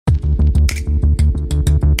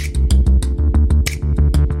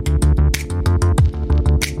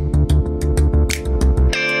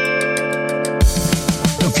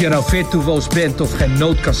je nou virtuoos bent of geen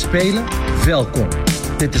noot kan spelen? Welkom.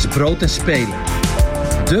 Dit is Brood en Spelen.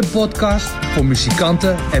 De podcast voor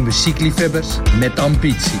muzikanten en muziekliefhebbers met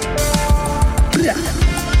ambitie. Ja.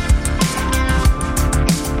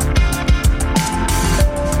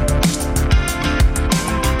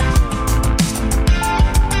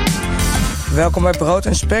 Welkom bij Brood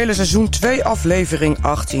en Spelen, seizoen 2, aflevering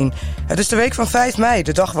 18. Het is de week van 5 mei,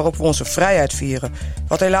 de dag waarop we onze vrijheid vieren.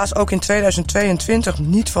 Wat helaas ook in 2022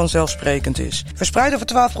 niet vanzelfsprekend is. Verspreid over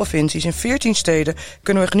 12 provincies in 14 steden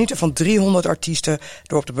kunnen we genieten van 300 artiesten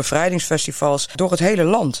door op de bevrijdingsfestivals door het hele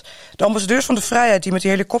land. De ambassadeurs van de vrijheid die met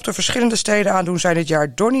die helikopter verschillende steden aandoen zijn dit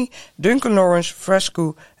jaar Donny, Duncan Lawrence,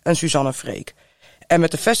 Fresco en Suzanne Freek. En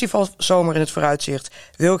met de festivalzomer in het vooruitzicht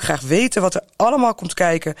wil ik graag weten wat er allemaal komt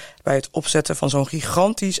kijken bij het opzetten van zo'n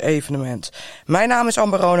gigantisch evenement. Mijn naam is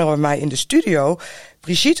Amber Roner en bij mij in de studio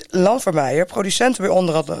Brigitte Lanvermeijer, producenten bij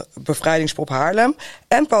onder andere Bevrijdingspop Haarlem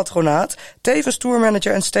en Patronaat, tevens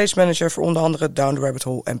tourmanager en stage manager voor onder andere Down the Rabbit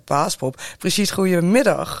Hole en Paaspop. Brigitte,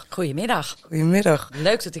 goedemiddag. Goedemiddag. Goedemiddag.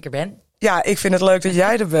 Leuk dat ik er ben. Ja, ik vind het leuk dat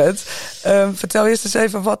jij er bent. Vertel eerst eens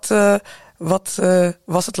even wat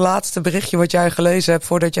was het laatste berichtje wat jij gelezen hebt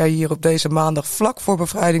voordat jij hier op deze maandag vlak voor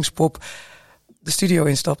Bevrijdingspop de studio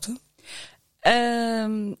instapte?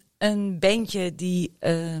 Een bandje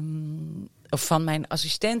of van mijn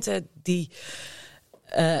assistenten die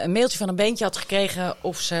een mailtje van een bandje had gekregen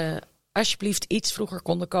of ze alsjeblieft iets vroeger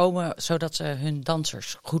konden komen, zodat ze hun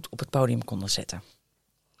dansers goed op het podium konden zetten.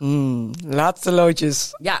 Laatste loodjes.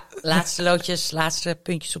 Ja, laatste loodjes, laatste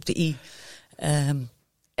puntjes op de i.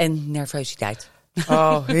 En nervositeit.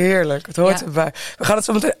 Oh, heerlijk. Het hoort erbij. We gaan het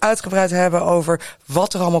zo meteen uitgebreid hebben over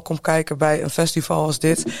wat er allemaal komt kijken bij een festival als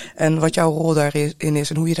dit. En wat jouw rol daarin is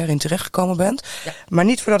en hoe je daarin terechtgekomen bent. Ja. Maar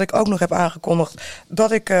niet voordat ik ook nog heb aangekondigd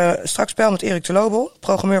dat ik straks bel met Erik de Lobel,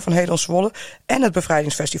 programmeur van Hedon Zwolle en het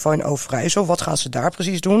Bevrijdingsfestival in Overijssel. Wat gaan ze daar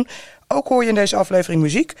precies doen? Ook hoor je in deze aflevering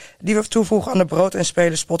muziek die we toevoegen aan de Brood en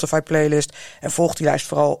Spelen Spotify playlist. En volg die lijst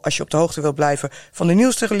vooral als je op de hoogte wilt blijven van de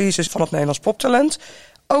nieuwste releases van het Nederlands poptalent.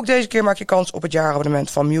 Ook deze keer maak je kans op het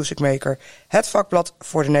jaarabonnement van Music Maker, het vakblad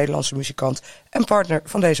voor de Nederlandse muzikant en partner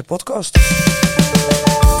van deze podcast.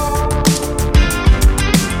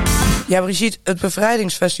 Ja, Brigitte, het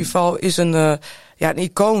Bevrijdingsfestival is een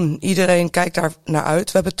icoon. Iedereen kijkt daar naar uit.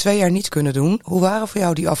 We hebben het 2 jaar niet kunnen doen. Hoe waren voor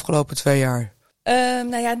jou die afgelopen 2 jaar?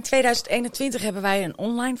 In 2021 hebben wij een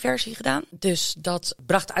online versie gedaan. Dus dat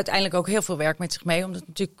bracht uiteindelijk ook heel veel werk met zich mee. Omdat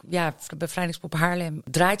natuurlijk, de Bevrijdingspop Haarlem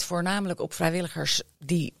draait voornamelijk op vrijwilligers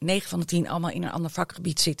die 9 van de 10 allemaal in een ander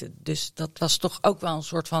vakgebied zitten. Dus dat was toch ook wel een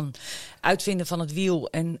soort van uitvinden van het wiel.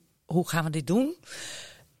 En hoe gaan we dit doen?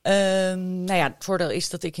 Het voordeel is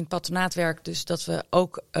dat ik in het patronaat werk. Dus dat we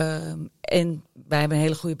ook, en wij hebben een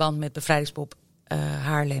hele goede band met Bevrijdingspop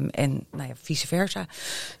Haarlem en vice versa.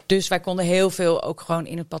 Dus wij konden heel veel ook gewoon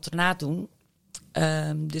in het patronaat doen.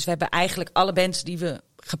 Dus we hebben eigenlijk alle bands die we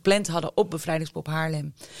gepland hadden op Bevrijdingspop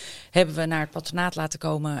Haarlem, hebben we naar het patronaat laten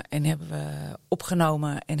komen en hebben we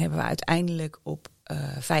opgenomen. En hebben we uiteindelijk op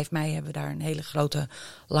 5 mei hebben we daar een hele grote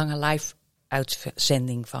lange live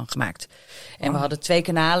uitzending van gemaakt. En we hadden 2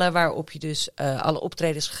 kanalen waarop je dus alle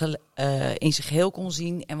optredens in zijn geheel kon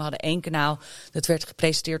zien. En we hadden 1 kanaal, dat werd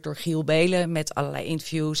gepresenteerd door Giel Belen met allerlei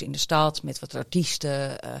interviews in de stad, met wat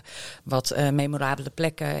artiesten, wat memorabele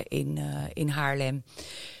plekken in Haarlem.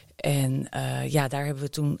 En daar hebben we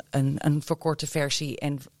toen een verkorte versie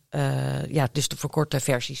en dus de verkorte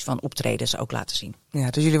versies van optredens ook laten zien. Ja,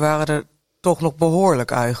 dus jullie waren er toch nog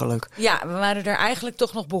behoorlijk eigenlijk. Ja, we waren er eigenlijk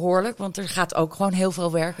toch nog behoorlijk. Want er gaat ook gewoon heel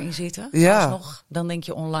veel werk in zitten. Ja. Alsnog, dan denk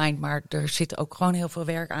je online, maar er zit ook gewoon heel veel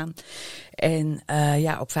werk aan. En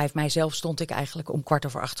op 5 mei zelf stond ik eigenlijk om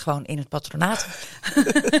 7:15 gewoon in het patronaat.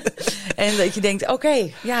 En dat je denkt,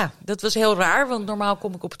 oké, dat was heel raar. Want normaal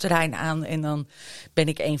kom ik op het terrein aan en dan ben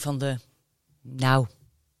ik een van de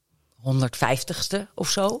 150ste of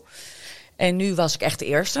zo. En nu was ik echt de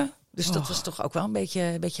eerste. Dus dat was toch ook wel een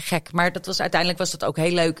beetje gek. Maar uiteindelijk was dat ook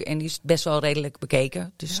heel leuk. En die is best wel redelijk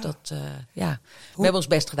bekeken. Dus we hebben ons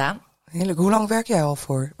best gedaan. Heerlijk. Hoe lang werk jij al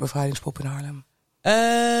voor Bevrijdingspop in Haarlem?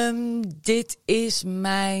 Dit is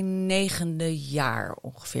mijn 9e jaar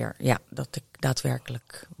ongeveer. Ja, dat ik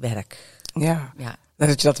daadwerkelijk werk. Ja.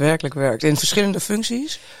 Dat je daadwerkelijk werkt. In verschillende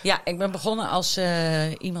functies? Ja, ik ben begonnen als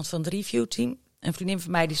iemand van het reviewteam. Een vriendin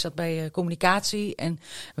van mij die zat bij communicatie. En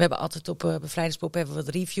we hebben altijd op Bevrijdingspop hebben we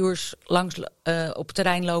wat reviewers langs op het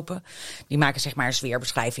terrein lopen. Die maken zeg maar een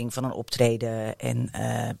sfeerbeschrijving van een optreden. En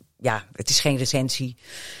het is geen recensie.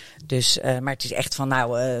 Dus, maar het is echt van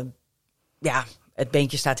het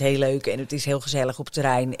bandje staat heel leuk en het is heel gezellig op het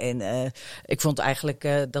terrein. En ik vond eigenlijk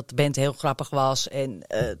dat de band heel grappig was en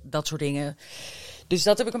dat soort dingen. Dus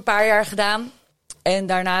dat heb ik een paar jaar gedaan. En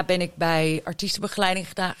daarna ben ik bij artiestenbegeleiding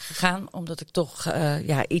gegaan. Omdat ik toch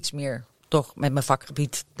iets meer toch met mijn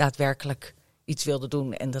vakgebied daadwerkelijk iets wilde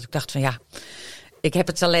doen. En dat ik dacht van ik heb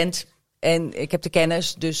het talent en ik heb de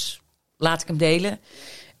kennis. Dus laat ik hem delen.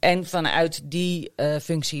 En vanuit die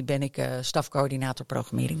functie ben ik stafcoördinator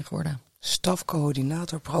programmering geworden.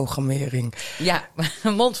 Stafcoördinator programmering. Ja,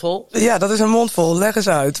 een mondvol. Ja, dat is een mondvol. Leg eens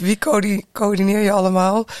uit. Wie coördineer je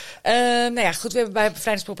allemaal? Goed. We hebben bij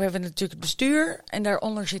Bevrijdingspop hebben we natuurlijk het bestuur. En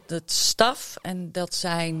daaronder zit het staf. En dat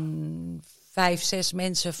zijn 5-6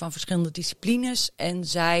 mensen van verschillende disciplines. En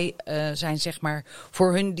zij zijn zeg maar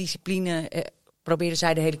voor hun discipline proberen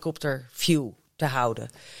zij de helikopterview te houden.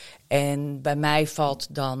 En bij mij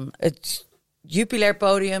valt dan het Jupiler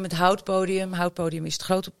podium, het Houtpodium. Houtpodium is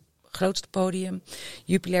het grootste podium.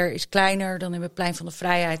 Jupiler is kleiner. Dan hebben we het Plein van de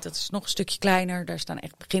Vrijheid. Dat is nog een stukje kleiner. Daar staan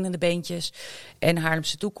echt beginnende beentjes. En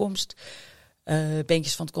Haarlemse Toekomst.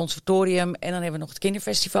 Beentjes van het conservatorium. En dan hebben we nog het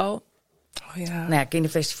kinderfestival. Oh ja. Nou ja,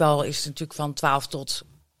 kinderfestival is natuurlijk van 12 tot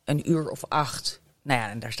een uur of 8. Nou ja,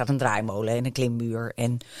 en daar staat een draaimolen en een klimmuur.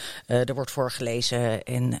 En er wordt voorgelezen.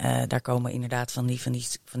 En daar komen inderdaad van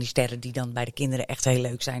die sterren die dan bij de kinderen echt heel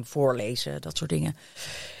leuk zijn. Voorlezen, dat soort dingen.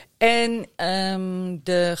 En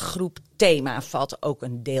de groep Thema valt ook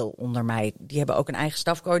een deel onder mij. Die hebben ook een eigen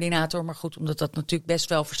stafcoördinator. Maar goed, omdat dat natuurlijk best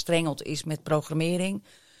wel verstrengeld is met programmering.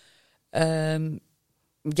 Heb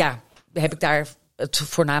ik daar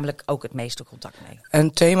voornamelijk ook het meeste contact mee.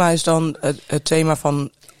 En Thema is dan het thema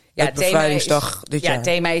van het Bevrijdingsdag dit jaar? Ja, het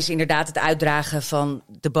thema is inderdaad het uitdragen van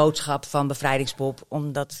de boodschap van Bevrijdingspop.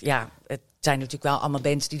 Omdat, het zijn natuurlijk wel allemaal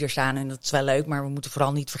bands die er staan en dat is wel leuk. Maar we moeten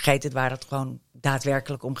vooral niet vergeten waar het gewoon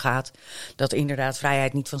daadwerkelijk om gaat. Dat inderdaad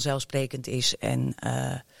vrijheid niet vanzelfsprekend is. En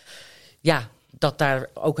dat daar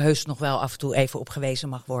ook heus nog wel af en toe even op gewezen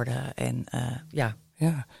mag worden. En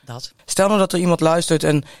dat. Stel nou dat er iemand luistert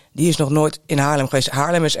en die is nog nooit in Haarlem geweest.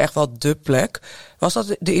 Haarlem is echt wel dé plek. Was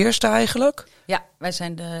dat de eerste eigenlijk? Ja, wij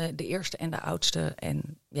zijn de eerste en de oudste.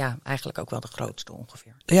 En eigenlijk ook wel de grootste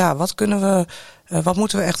ongeveer. Ja, wat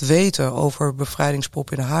moeten we echt weten over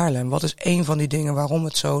Bevrijdingspop in Haarlem? Wat is een van die dingen waarom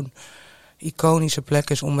het zo'n iconische plek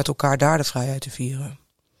is om met elkaar daar de vrijheid te vieren?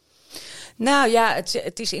 Nou ja,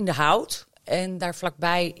 het is in de Hout. En daar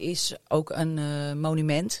vlakbij is ook een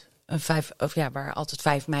monument. Waar altijd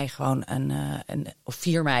 5 mei gewoon of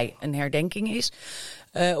 4 mei een herdenking is.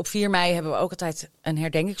 Op 4 mei hebben we ook altijd een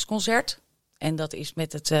herdenkingsconcert. En dat is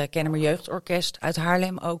met het Kennemer Jeugdorkest uit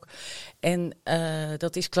Haarlem ook. En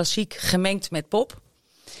dat is klassiek gemengd met pop.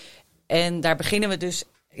 En daar beginnen we dus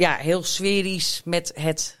heel sferisch met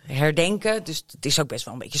het herdenken. Dus het is ook best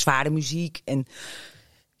wel een beetje zware muziek. En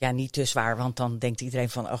niet te zwaar, want dan denkt iedereen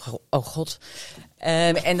van, oh god.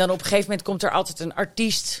 En dan op een gegeven moment komt er altijd een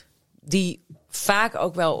artiest die vaak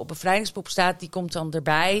ook wel op Bevrijdingspop staat. Die komt dan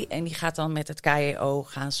erbij en die gaat dan met het KJO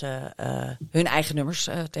gaan ze hun eigen nummers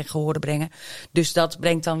tegen horen brengen. Dus dat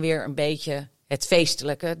brengt dan weer een beetje het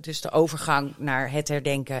feestelijke. Dus de overgang naar het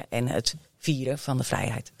herdenken en het vieren van de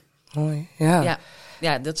vrijheid. Mooi, ja.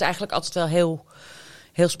 Ja, dat is eigenlijk altijd wel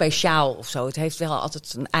heel speciaal of zo. Het heeft wel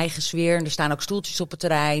altijd een eigen sfeer. En er staan ook stoeltjes op het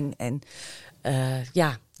terrein. En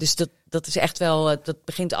dus dat is echt wel. Dat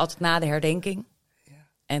begint altijd na de herdenking. Ja.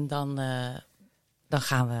 En dan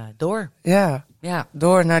gaan we door. Ja,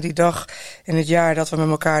 door naar die dag in het jaar dat we met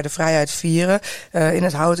elkaar de vrijheid vieren. In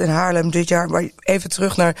het Hout in Haarlem dit jaar. Maar even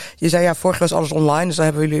terug naar, je zei vorig jaar was alles online. Dus daar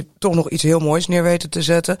hebben jullie toch nog iets heel moois neer weten te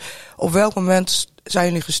zetten. Op welk moment zijn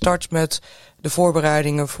jullie gestart met de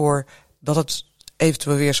voorbereidingen voor dat het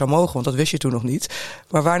eventueel weer zou mogen? Want dat wist je toen nog niet.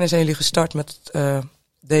 Maar wanneer zijn jullie gestart met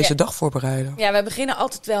deze dag voorbereiden? Ja, we beginnen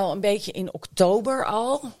altijd wel een beetje in oktober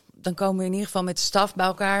al. Dan komen we in ieder geval met de staf bij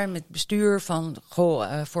elkaar, met het bestuur van,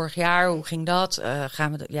 vorig jaar, hoe ging dat?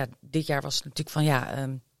 Dit jaar was het natuurlijk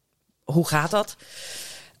van, hoe gaat dat?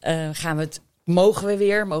 Mogen we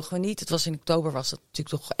weer, mogen we niet? Het was in oktober, was dat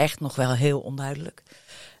natuurlijk toch echt nog wel heel onduidelijk.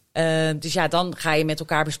 Dus dan ga je met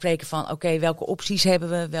elkaar bespreken van, oké, welke opties hebben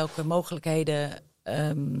we, welke mogelijkheden.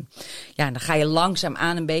 En dan ga je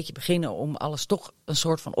langzaamaan een beetje beginnen om alles toch een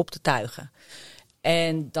soort van op te tuigen.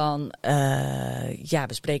 En dan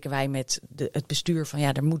bespreken wij met het bestuur van,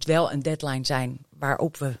 er moet wel een deadline zijn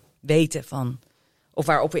waarop we weten van, of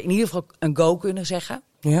waarop we in ieder geval een go kunnen zeggen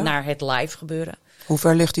naar het live gebeuren. Hoe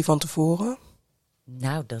ver ligt die van tevoren?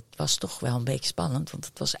 Nou, dat was toch wel een beetje spannend, want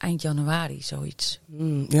het was eind januari zoiets.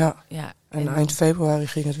 En eind februari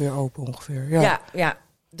ging het weer open ongeveer. Ja.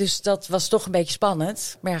 Dus dat was toch een beetje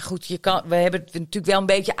spannend. Maar ja, goed, we hebben het natuurlijk wel een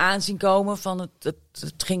beetje aanzien komen van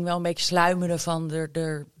het ging wel een beetje sluimeren van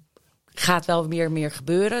er gaat wel meer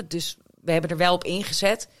gebeuren. Dus we hebben er wel op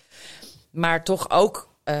ingezet. Maar toch ook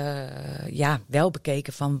wel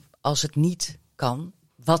bekeken van als het niet kan,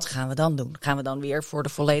 wat gaan we dan doen? Gaan we dan weer voor de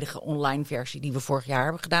volledige online versie die we vorig jaar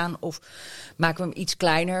hebben gedaan? Of maken we hem iets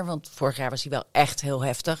kleiner? Want vorig jaar was hij wel echt heel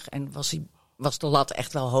heftig en was de lat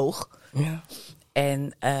echt wel hoog. Ja.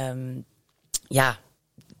 En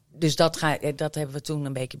dus dat hebben we toen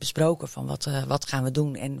een beetje besproken. Van wat gaan we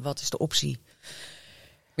doen en wat is de optie?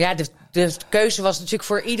 Ja, de keuze was natuurlijk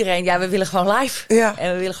voor iedereen. Ja, we willen gewoon live. Ja.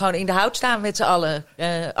 En we willen gewoon in de hout staan met z'n allen.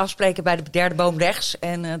 Afspreken bij de derde boom rechts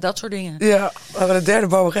en dat soort dingen. Ja, maar de derde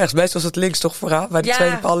boom rechts. Meestal is het links toch vooraan, bij de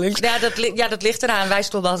tweede paal links. Ja, dat ligt eraan. Wij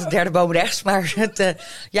stonden altijd de derde boom rechts. Maar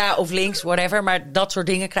of links, whatever. Maar dat soort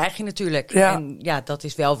dingen krijg je natuurlijk. Ja. En ja, dat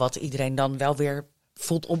is wel wat iedereen dan wel weer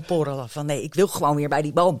voelt ontporrelen. Van nee, ik wil gewoon weer bij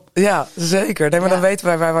die boom. Ja, zeker. Nee, maar dan weten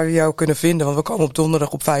wij waar we jou kunnen vinden. Want we komen op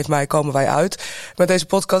donderdag op 5 mei komen wij uit. Met deze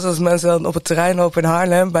podcast, als mensen dan op het terrein lopen in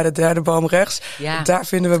Haarlem, bij de derde boom rechts. Ja. Daar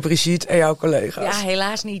vinden we Brigitte en jouw collega's. Ja,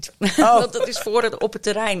 helaas niet. Oh. Want dat is op het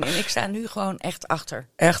terrein. En ik sta nu gewoon echt achter.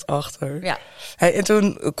 Echt achter. Ja. Hey, en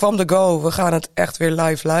toen kwam de go, we gaan het echt weer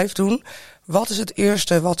live doen. Wat is het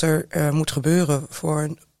eerste wat er moet gebeuren voor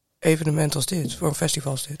een evenement als dit? Voor een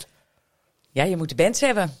festival als dit? Ja, je moet de bands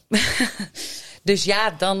hebben. Dus ja,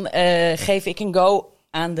 dan geef ik een go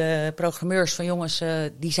aan de programmeurs van jongens.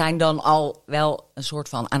 Die zijn dan al wel een soort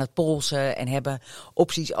van aan het polsen en hebben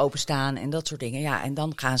opties openstaan en dat soort dingen. Ja, en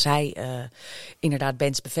dan gaan zij inderdaad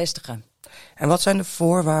bands bevestigen. En wat zijn de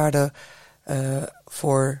voorwaarden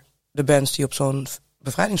voor de bands die op zo'n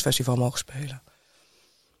bevrijdingsfestival mogen spelen?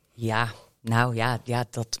 Ja, nou ja,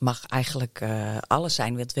 dat mag eigenlijk alles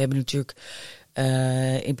zijn. Want we hebben natuurlijk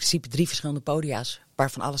in principe 3 verschillende podia's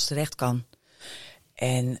waarvan alles terecht kan.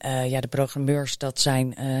 En de programmeurs, dat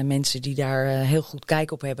zijn mensen die daar heel goed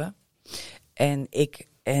kijk op hebben. En ik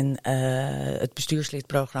en het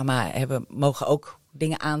bestuurslidprogramma mogen ook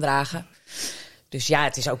dingen aandragen. Dus ja,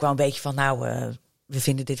 het is ook wel een beetje van we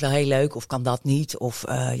vinden dit wel heel leuk of kan dat niet. Of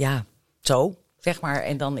zo, zeg maar.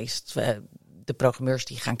 En dan is het de programmeurs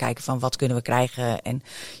die gaan kijken van wat kunnen we krijgen. En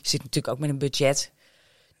je zit natuurlijk ook met een budget.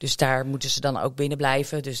 Dus daar moeten ze dan ook binnen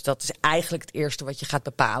blijven. Dus dat is eigenlijk het eerste wat je gaat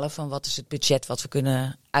bepalen. Van wat is het budget wat we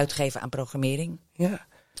kunnen uitgeven aan programmering. Ja.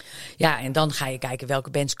 Ja, en dan ga je kijken welke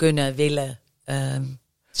bands kunnen, willen,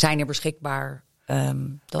 zijn er beschikbaar.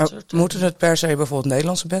 Moeten het per se bijvoorbeeld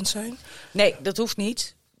Nederlandse bands zijn? Nee, dat hoeft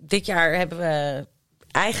niet. Dit jaar hebben we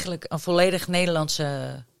eigenlijk een volledig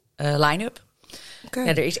Nederlandse line-up. Okay. Ja,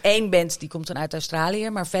 er is 1 band die komt dan uit Australië.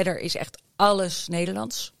 Maar verder is echt alles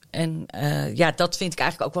Nederlands. En dat vind ik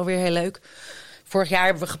eigenlijk ook wel weer heel leuk. Vorig jaar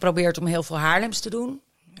hebben we geprobeerd om heel veel Haarlems te doen.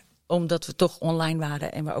 Omdat we toch online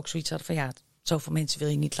waren. En we ook zoiets hadden van zoveel mensen wil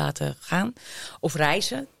je niet laten gaan. Of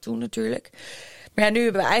reizen toen natuurlijk. Maar ja, nu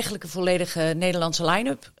hebben we eigenlijk een volledige Nederlandse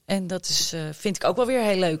line-up. En dat is, vind ik ook wel weer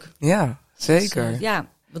heel leuk. Ja, zeker. Dus,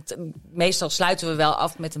 want meestal sluiten we wel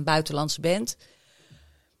af met een buitenlandse band.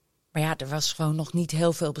 Maar ja, er was gewoon nog niet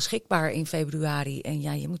heel veel beschikbaar in februari. En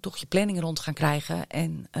ja, je moet toch je planning rond gaan krijgen.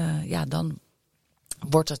 En dan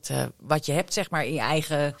wordt het wat je hebt, zeg maar, in je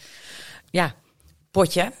eigen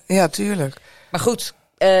potje. Ja, tuurlijk. Maar goed,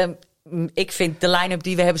 ik vind de line-up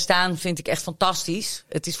die we hebben staan, vind ik echt fantastisch.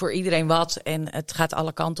 Het is voor iedereen wat en het gaat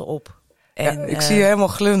alle kanten op. En, ik zie je helemaal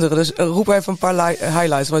glunderen, dus roep even een paar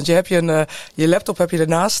highlights. Want je hebt je laptop heb je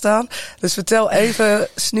ernaast staan. Dus vertel even,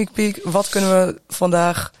 sneak peek, wat kunnen we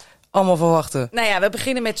vandaag allemaal verwachten? Nou ja, we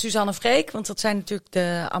beginnen met Suzanne Freek, want dat zijn natuurlijk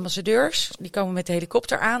de ambassadeurs. Die komen met de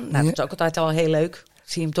helikopter aan. Nou, dat is ook altijd al heel leuk.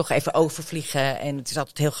 Ik zie hem toch even overvliegen en het is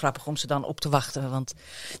altijd heel grappig om ze dan op te wachten. Want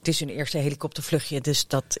het is hun eerste helikoptervluchtje, dus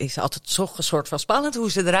dat is altijd toch een soort van spannend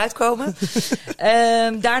hoe ze eruit komen.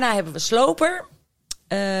 Daarna hebben we Sloper.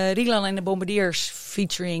 Rielan en de Bombardiers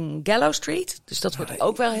featuring Gallow Street. Dus dat wordt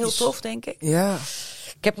ook wel heel tof, denk ik. Ja.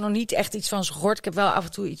 Ik heb nog niet echt iets van ze gehoord. Ik heb wel af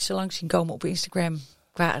en toe iets langs zien komen op Instagram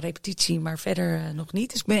qua repetitie, maar verder nog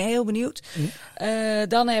niet. Dus ik ben heel benieuwd.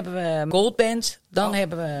 Dan hebben we Goldband. Dan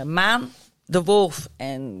hebben we Maan, De Wolf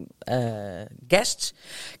en Guests.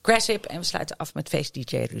 Craship. En we sluiten af met Feest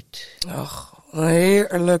DJ Ruud. Ach, een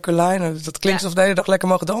heerlijke line. Dat klinkt alsof de hele dag lekker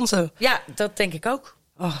mogen dansen. Ja, dat denk ik ook.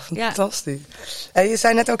 Oh, fantastisch. Ja. Je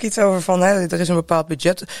zei net ook iets over van, er is een bepaald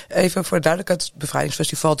budget. Even voor de duidelijkheid, het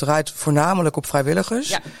Bevrijdingsfestival draait voornamelijk op vrijwilligers.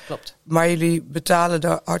 Ja, klopt. Maar jullie betalen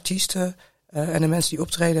de artiesten en de mensen die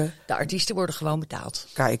optreden? De artiesten worden gewoon betaald.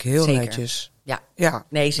 Kijk, heel zeker. Netjes. Ja,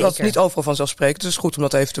 nee, zeker. Dat is niet overal vanzelfsprekend, dus het is goed om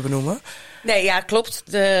dat even te benoemen. Nee, ja, klopt.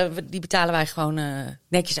 Die betalen wij gewoon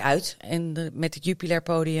netjes uit. En met het Jupiler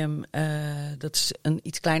podium, dat is een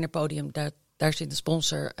iets kleiner podium, daar zit een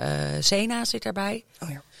sponsor, Sena zit daarbij. Oh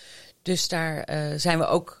ja. Dus daar zijn we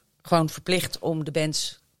ook gewoon verplicht om de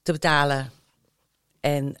bands te betalen.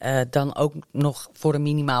 En dan ook nog voor een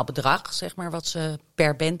minimaal bedrag, zeg maar, wat ze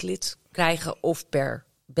per bandlid krijgen of per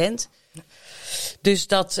band. Dus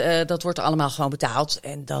dat wordt allemaal gewoon betaald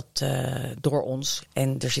en dat door ons.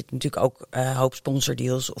 En er zit natuurlijk ook hoop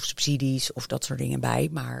sponsordeals of subsidies of dat soort dingen bij.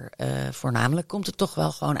 Maar voornamelijk komt het toch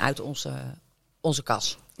wel gewoon uit onze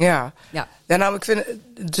kas. Ja, nou, ik vind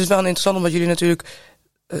het is wel interessant omdat jullie natuurlijk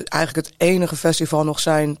eigenlijk het enige festival nog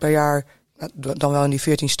zijn per jaar, dan wel in die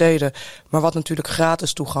 14 steden, maar wat natuurlijk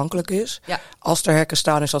gratis toegankelijk is. Ja. Als er hekken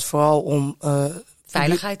staan, is dat vooral om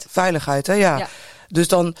veiligheid. Veiligheid, hè? Ja. Dus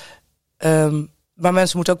dan, maar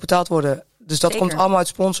mensen moeten ook betaald worden. Dus dat komt allemaal uit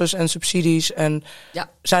sponsors en subsidies. En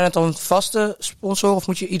zijn het dan vaste sponsoren of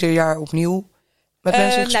moet je ieder jaar opnieuw met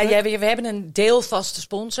mensen in gesprek? We hebben een deel vaste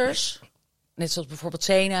sponsors. Net zoals bijvoorbeeld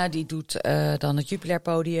Sena, die doet dan het Jupiler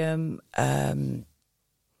Podium.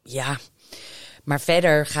 Maar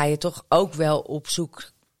verder ga je toch ook wel op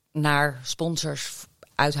zoek naar sponsors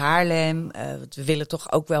uit Haarlem. We willen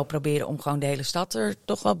toch ook wel proberen om gewoon de hele stad er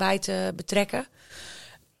toch wel bij te betrekken.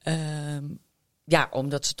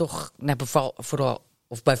 Omdat ze toch, vooral,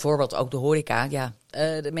 of bijvoorbeeld ook de horeca.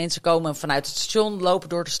 De mensen komen vanuit het station, lopen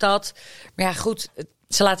door de stad. Maar ja, goed,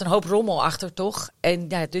 ze laten een hoop rommel achter, toch? En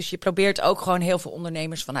dus je probeert ook gewoon heel veel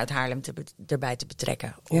ondernemers vanuit Haarlem erbij te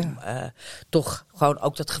betrekken. Om toch gewoon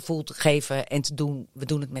ook dat gevoel te geven en te doen. We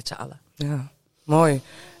doen het met z'n allen. Ja, mooi.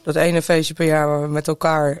 Dat ene feestje per jaar waar we met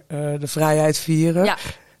elkaar de vrijheid vieren. Ja.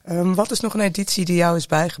 Wat is nog een editie die jou is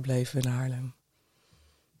bijgebleven in Haarlem?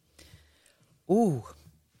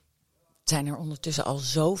 Het zijn er ondertussen al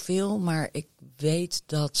zoveel, maar ik weet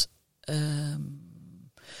dat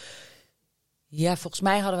volgens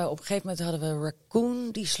mij hadden we op een gegeven moment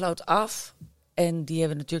Raccoon, die sloot af. En die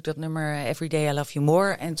hebben natuurlijk dat nummer Everyday I Love You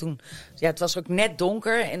More. En toen, het was ook net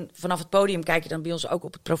donker. En vanaf het podium kijk je dan bij ons ook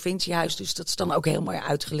op het provinciehuis. Dus dat is dan ook heel mooi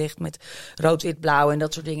uitgelicht met rood, wit, blauw en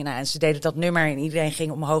dat soort dingen. En ze deden dat nummer en iedereen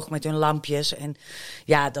ging omhoog met hun lampjes. En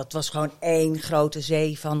dat was gewoon één grote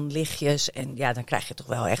zee van lichtjes. En dan krijg je toch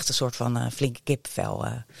wel echt een soort van flinke kippenvel.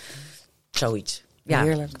 Zoiets. Ja,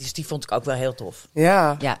 heerlijk. Dus die vond ik ook wel heel tof.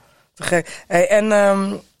 Ja. Gek.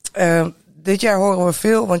 Hey, dit jaar horen we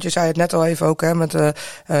veel, want je zei het net al even ook, hè,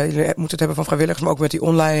 jullie moeten het hebben van vrijwilligers, maar ook met die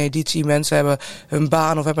online editie. Mensen hebben hun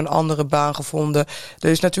baan of hebben een andere baan gevonden. Er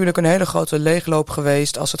is natuurlijk een hele grote leegloop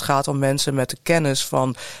geweest als het gaat om mensen met de kennis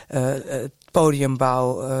van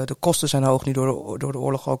podiumbouw. De kosten zijn hoog nu door de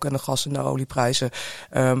oorlog ook en de gas- en de olieprijzen.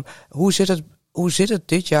 Hoe zit het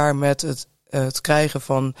dit jaar met het krijgen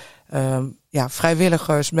van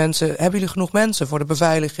vrijwilligers, mensen? Hebben jullie genoeg mensen voor de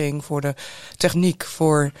beveiliging, voor de techniek,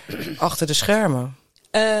 voor achter de schermen?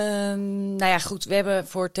 Goed, we hebben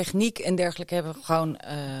voor techniek en dergelijke hebben we gewoon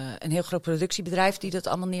een heel groot productiebedrijf die dat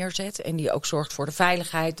allemaal neerzet. En die ook zorgt voor de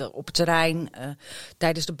veiligheid op het terrein,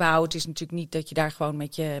 tijdens de bouw. Het is natuurlijk niet dat je daar gewoon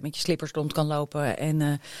met je slippers rond kan lopen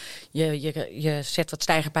en je zet wat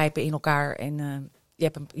stijgerpijpen in elkaar en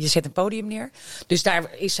je zet een podium neer. Dus daar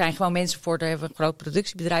zijn gewoon mensen voor. Daar hebben we een groot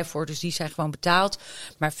productiebedrijf voor. Dus die zijn gewoon betaald.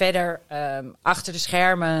 Maar verder, achter de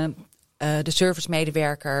schermen, de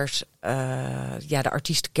servicemedewerkers, de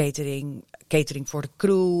artiestencatering voor de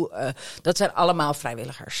crew. Dat zijn allemaal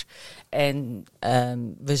vrijwilligers. En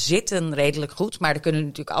we zitten redelijk goed. Maar er kunnen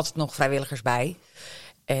natuurlijk altijd nog vrijwilligers bij.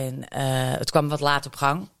 En het kwam wat laat op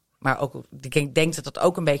gang. Maar ook, ik denk dat dat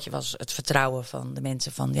ook een beetje was het vertrouwen van de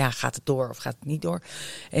mensen van gaat het door of gaat het niet door.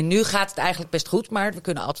 En nu gaat het eigenlijk best goed, maar we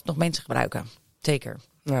kunnen altijd nog mensen gebruiken. Zeker.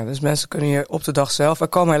 Nou, dus mensen kunnen hier op de dag zelf. We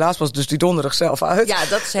komen helaas pas dus die donderdag zelf uit. Ja,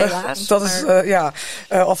 dat is helaas.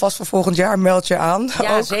 Alvast voor volgend jaar meld je aan.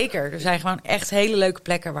 Ja, ook. Zeker. Er zijn gewoon echt hele leuke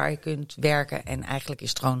plekken waar je kunt werken. En eigenlijk is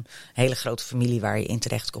het gewoon een hele grote familie waar je in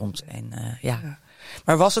terechtkomt. En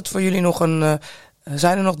Maar was het voor jullie nog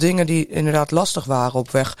zijn er nog dingen die inderdaad lastig waren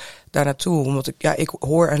op weg daar naartoe? Omdat ik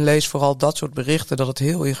hoor en lees vooral dat soort berichten, dat het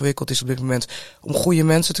heel ingewikkeld is op dit moment om goede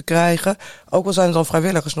mensen te krijgen. Ook al zijn er dan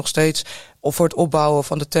vrijwilligers nog steeds of voor het opbouwen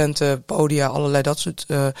van de tenten, podia, allerlei dat soort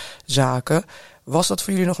zaken. Was dat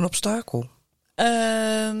voor jullie nog een obstakel?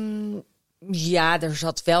 Er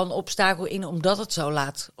zat wel een obstakel in, omdat het zo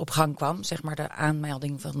laat op gang kwam. Zeg maar de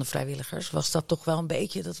aanmelding van de vrijwilligers. Was dat toch wel een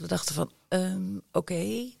beetje dat we dachten van,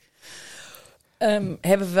 oké.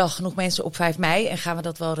 Hebben we wel genoeg mensen op 5 mei en gaan we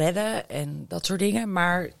dat wel redden en dat soort dingen.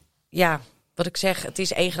 Maar wat ik zeg, het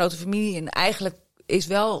is één grote familie en eigenlijk is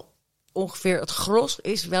wel ongeveer het gros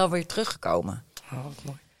is wel weer teruggekomen. Oh, wat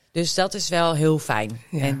mooi. Dus dat is wel heel fijn.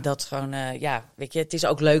 Ja. En dat gewoon, weet je, het is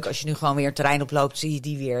ook leuk als je nu gewoon weer het terrein oploopt, zie je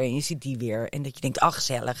die weer en je ziet die weer. En dat je denkt,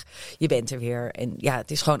 gezellig, je bent er weer. En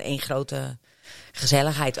het is gewoon één grote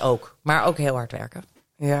gezelligheid ook. Maar ook heel hard werken.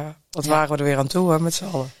 Ja, wat waren we er weer aan toe, hè, met z'n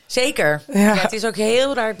allen. Zeker. Ja. Ja, het is ook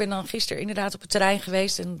heel raar. Ik ben dan gisteren inderdaad op het terrein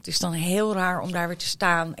geweest. En het is dan heel raar om daar weer te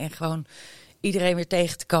staan. En gewoon iedereen weer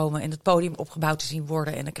tegen te komen. En het podium opgebouwd te zien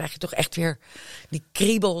worden. En dan krijg je toch echt weer die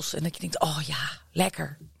kriebels. En dat je denkt, oh ja,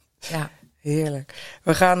 lekker. Ja. Heerlijk.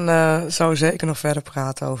 We gaan zo zeker nog verder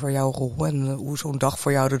praten over jouw rol. En hoe zo'n dag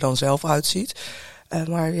voor jou er dan zelf uitziet.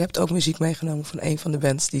 Maar je hebt ook muziek meegenomen van een van de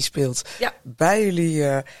bands die speelt bij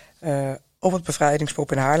jullie op het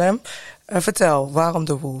Bevrijdingspop in Haarlem. Vertel, waarom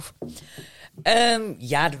de Wolf?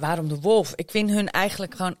 Waarom de Wolf? Ik vind hun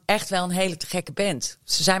eigenlijk gewoon echt wel een hele te gekke band.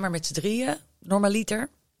 Ze zijn maar met z'n drieën, normaliter.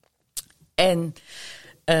 En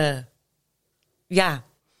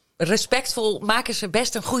respectvol maken ze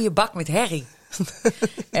best een goede bak met herrie.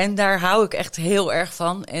 En daar hou ik echt heel erg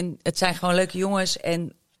van. En het zijn gewoon leuke jongens.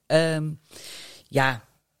 En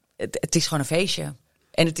het is gewoon een feestje.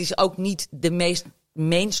 En het is ook niet de meest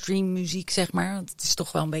mainstream muziek, zeg maar. Want het is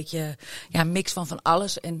toch wel een beetje een mix van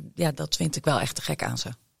alles. En ja, dat vind ik wel echt te gek aan ze.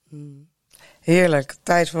 Heerlijk.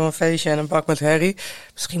 Tijd voor een feestje en een bak met herrie.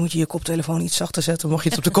 Misschien moet je je koptelefoon iets zachter zetten, mocht je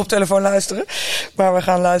het op de koptelefoon luisteren. Maar we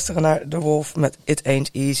gaan luisteren naar The Wolf met It Ain't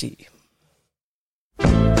Easy.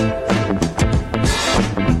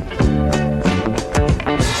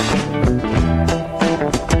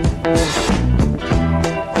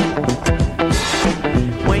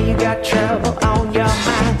 When you got trouble on your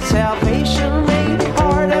mind, salvation ain't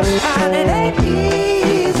hard to find. It ain't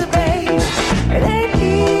easy, babe. It ain't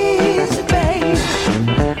easy, babe.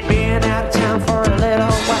 Being out of town for a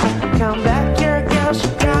little while, come back here, girl, she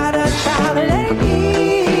got a child. It ain't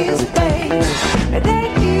easy, babe. It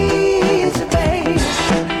ain't easy, babe.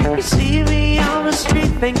 You see me on the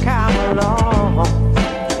street, think I'm alone,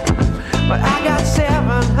 but I got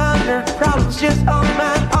 700 problems just on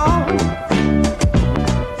my own.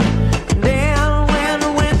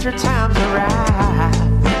 Times arrive.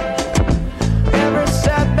 Every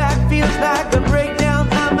setback feels like a breakdown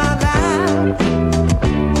of my life.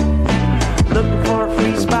 Looking for a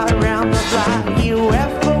free spot around the block.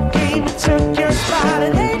 UFO came and took your spot.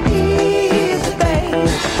 It ain't easy, babe.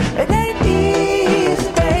 It ain't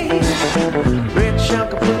easy, babe. Rich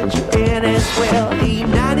uncle put you in as well. He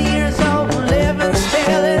 90 years old, living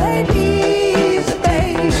still. It ain't easy,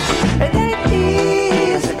 babe. It ain't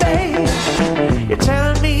easy, babe. You're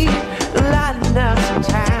telling me lighten up some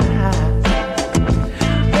time.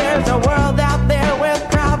 There's a world out there with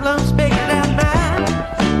problems bigger than mine.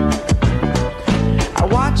 I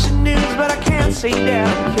watch the news, but I can't see the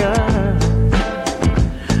cure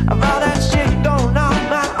of all that shit going on.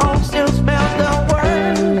 My own still smells the word.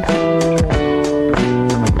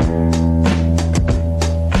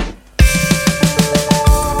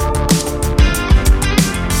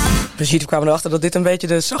 We kwamen erachter dat dit een beetje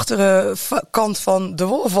de zachtere kant van de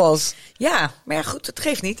Wolf was. Ja, maar ja, goed, het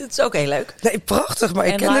geeft niet. Het is ook heel leuk. Nee, prachtig, maar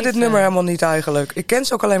ik En kende live, dit nummer helemaal niet eigenlijk. Ik ken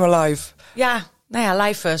ze ook alleen maar live. Ja, nou ja,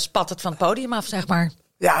 live spat het van het podium af, zeg maar.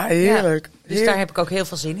 Ja, heerlijk. Ja, dus daar heb ik ook heel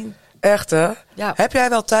veel zin in. Echt, hè? Ja. Heb jij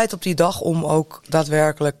wel tijd op die dag om ook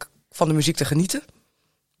daadwerkelijk van de muziek te genieten?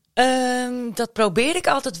 Dat probeer ik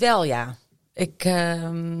altijd wel, ja. Ik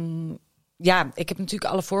heb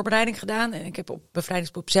natuurlijk alle voorbereiding gedaan. En ik heb op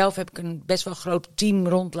Bevrijdingspop zelf heb ik een best wel groot team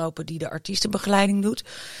rondlopen die de artiestenbegeleiding doet.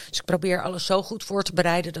 Dus ik probeer alles zo goed voor te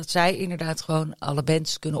bereiden dat zij inderdaad gewoon alle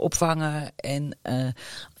bands kunnen opvangen en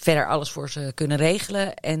verder alles voor ze kunnen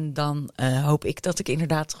regelen. En dan hoop ik dat ik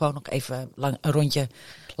inderdaad gewoon nog even een rondje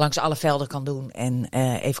langs alle velden kan doen en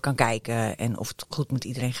even kan kijken en of het goed met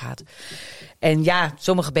iedereen gaat. En ja,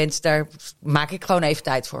 sommige bands, daar maak ik gewoon even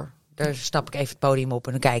tijd voor. Daar stap ik even het podium op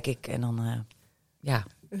en dan kijk ik. En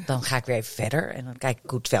dan ga ik weer even verder. En dan kijk ik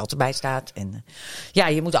hoe het veld erbij staat. En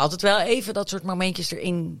je moet altijd wel even dat soort momentjes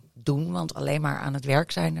erin doen. Want alleen maar aan het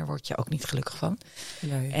werk zijn, daar word je ook niet gelukkig van.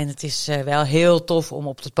 Nee. En het is wel heel tof om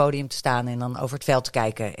op het podium te staan en dan over het veld te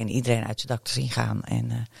kijken. En iedereen uit zijn dak te zien gaan.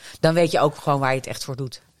 En dan weet je ook gewoon waar je het echt voor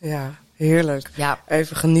doet. Ja, heerlijk. Ja.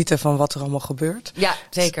 Even genieten van wat er allemaal gebeurt. Ja,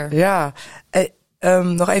 zeker. Ja.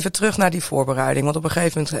 Nog even terug naar die voorbereiding. Want op een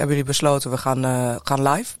gegeven moment hebben jullie besloten, we gaan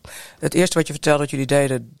live. Het eerste wat je vertelde dat jullie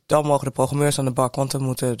deden, dan mogen de programmeurs aan de bak, want dan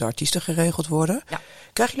moeten de artiesten geregeld worden. Ja.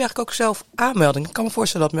 Krijgen jullie eigenlijk ook zelf aanmeldingen? Ik kan me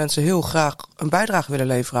voorstellen dat mensen heel graag een bijdrage willen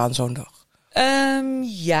leveren aan zo'n dag.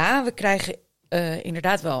 We krijgen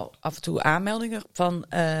inderdaad wel af en toe aanmeldingen van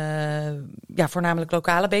voornamelijk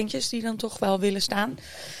lokale bandjes die dan toch wel willen staan.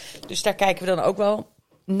 Dus daar kijken we dan ook wel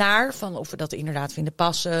naar, van of we dat inderdaad vinden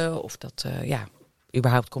passen, of dat,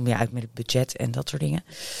 überhaupt kom je uit met het budget en dat soort dingen.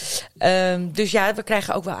 We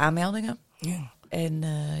krijgen ook wel aanmeldingen. Ja. En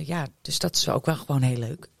dus dat is ook wel gewoon heel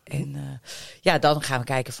leuk. En dan gaan we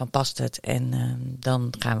kijken van past het. En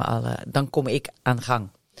dan kom ik aan de gang.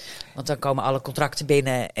 Want dan komen alle contracten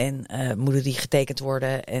binnen en moeten die getekend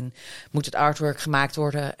worden. En moet het artwork gemaakt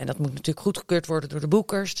worden. En dat moet natuurlijk goedgekeurd worden door de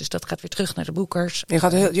boekers. Dus dat gaat weer terug naar de boekers.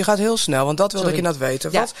 Je gaat heel snel, want dat wilde ik inderdaad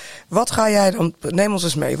weten. Ja. Wat ga jij dan, neem ons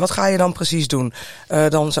eens mee, wat ga je dan precies doen?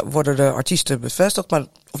 Dan worden de artiesten bevestigd, dan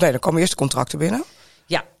komen eerst de contracten binnen.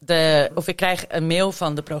 Ja, of ik krijg een mail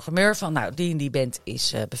van de programmeur van die en die band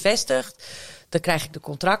is bevestigd. Dan krijg ik de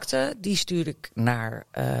contracten, die stuur ik naar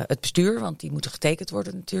het bestuur, want die moeten getekend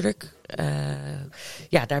worden natuurlijk.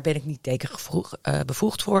 Daar ben ik niet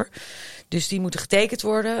bevoegd voor. Dus die moeten getekend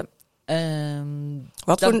worden.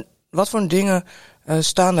 Wat voor dingen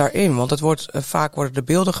staan daarin? Want vaak worden de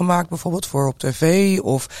beelden gemaakt bijvoorbeeld voor op tv.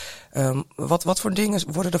 Of wat voor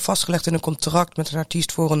dingen worden er vastgelegd in een contract met een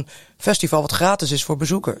artiest voor een festival wat gratis is voor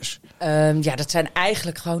bezoekers? Dat zijn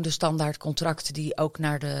eigenlijk gewoon de standaard contracten die ook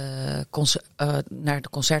naar de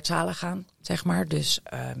concertzalen gaan, zeg maar. Dus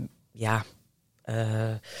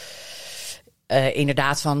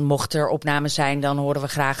inderdaad van mocht er opnames zijn, dan horen we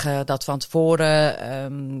graag dat van tevoren.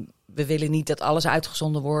 We willen niet dat alles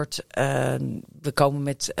uitgezonden wordt. We komen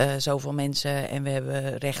met zoveel mensen en we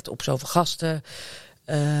hebben recht op zoveel gasten.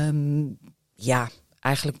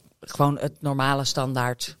 Eigenlijk gewoon het normale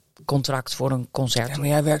standaard contract voor een concert. Ja, maar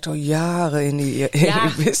jij werkt al jaren in die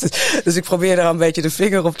business. Dus ik probeer daar een beetje de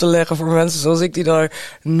vinger op te leggen voor mensen zoals ik die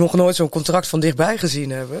daar nog nooit zo'n contract van dichtbij gezien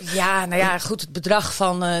hebben. Ja, goed, het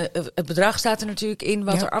bedrag staat er natuurlijk in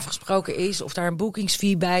wat er afgesproken is. Of daar een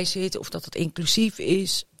boekingsfee bij zit, of dat het inclusief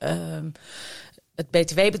is. Het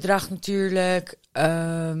btw-bedrag natuurlijk.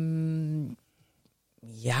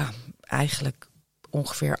 Eigenlijk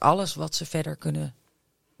ongeveer alles wat ze verder kunnen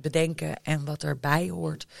bedenken en wat erbij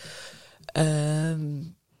hoort.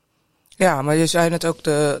 Ja, maar je zei net ook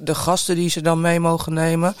de gasten die ze dan mee mogen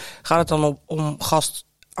nemen. Gaat het dan om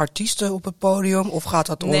gastartiesten op het podium? Of gaat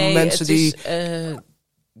het om mensen die...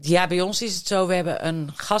 bij ons is het zo, we hebben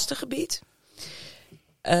een gastengebied.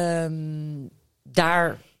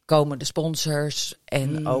 Daar komen de sponsors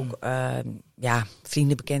en ook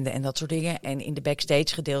vrienden, bekenden en dat soort dingen. En in de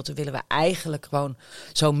backstage gedeelte willen we eigenlijk gewoon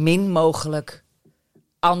zo min mogelijk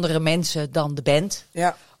andere mensen dan de band.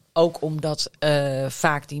 Ja. Ook omdat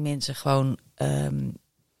vaak die mensen gewoon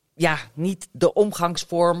niet de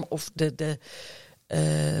omgangsvorm of de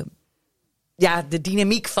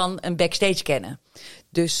dynamiek van een backstage kennen.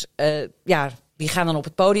 Dus die gaan dan op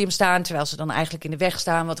het podium staan, terwijl ze dan eigenlijk in de weg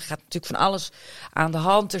staan. Want er gaat natuurlijk van alles aan de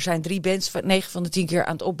hand. Er zijn 3 bands, 9 van de 10 keer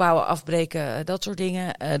aan het opbouwen, afbreken, dat soort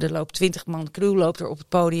dingen. Er loopt 20 man crew loopt er op het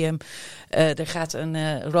podium. Er gaat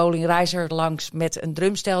een rolling riser langs met een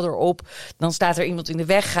drumstel erop. Dan staat er iemand in de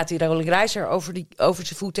weg, gaat die rolling riser over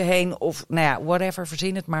zijn voeten heen. Of whatever,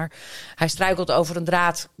 verzin het maar. Hij struikelt over een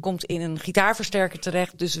draad, komt in een gitaarversterker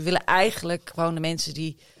terecht. Dus we willen eigenlijk gewoon de mensen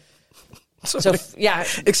die...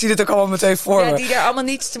 Ik zie dit ook allemaal meteen voor me. Die er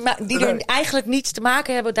allemaal eigenlijk niets te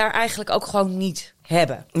maken hebben, daar eigenlijk ook gewoon niet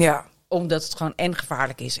hebben. Ja. Omdat het gewoon en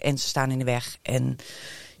gevaarlijk is en ze staan in de weg. En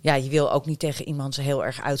je wil ook niet tegen iemand zo heel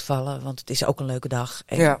erg uitvallen, want het is ook een leuke dag.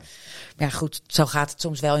 En, maar goed, zo gaat het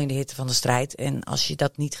soms wel in de hitte van de strijd. En als je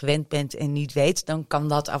dat niet gewend bent en niet weet, dan kan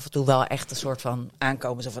dat af en toe wel echt een soort van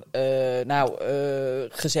aankomen. Zo van,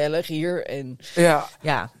 gezellig hier. En,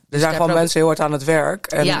 er zijn gewoon mensen heel hard aan het werk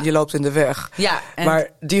en je loopt in de weg. Ja, maar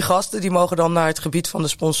die gasten die mogen dan naar het gebied van de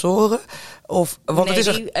sponsoren?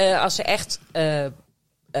 Als ze echt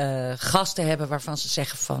gasten hebben waarvan ze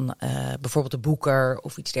zeggen van bijvoorbeeld de boeker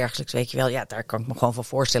of iets dergelijks, weet je wel. Ja, daar kan ik me gewoon van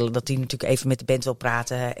voorstellen dat die natuurlijk even met de band wil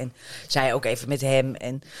praten en zij ook even met hem.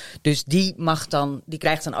 En dus die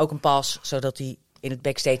krijgt dan ook een pas, zodat hij in het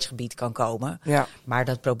backstagegebied kan komen. Ja. Maar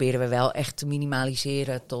dat proberen we wel echt te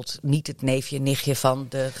minimaliseren tot niet het neefje, nichtje van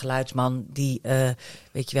de geluidsman die,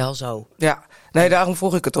 weet je wel, zo. Ja, nee, daarom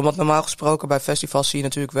vroeg ik het. Omdat normaal gesproken bij festivals zie je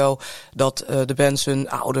natuurlijk wel dat de bands hun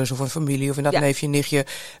ouders of een familie of inderdaad neefje, nichtje.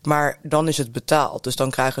 Maar dan is het betaald. Dus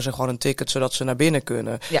dan krijgen ze gewoon een ticket zodat ze naar binnen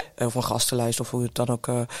kunnen. Ja. Of een gastenlijst of hoe het dan ook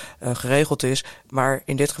geregeld is. Maar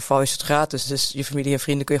in dit geval is het gratis. Dus je familie en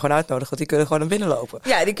vrienden kun je gewoon uitnodigen. Want die kunnen gewoon naar binnen lopen.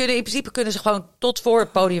 Ja, in principe kunnen ze gewoon tot voor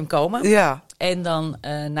het podium komen. Ja. En dan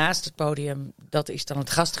naast het podium, dat is dan het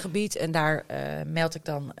gastengebied. En daar meld ik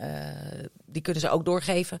dan, die kunnen ze ook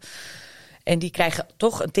doorgeven. En die krijgen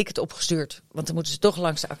toch een ticket opgestuurd. Want dan moeten ze toch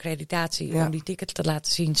langs de accreditatie om die ticket te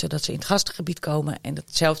laten zien, zodat ze in het gastengebied komen. En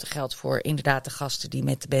hetzelfde geldt voor inderdaad de gasten die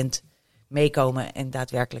met de band meekomen en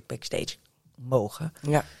daadwerkelijk backstage mogen.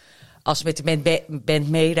 Ja. Als ze met de band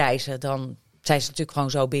meereizen, dan zijn ze natuurlijk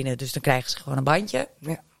gewoon zo binnen. Dus dan krijgen ze gewoon een bandje.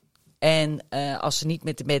 Ja. En als ze niet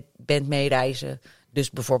met de band meereizen, dus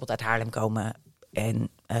bijvoorbeeld uit Haarlem komen en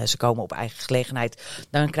ze komen op eigen gelegenheid,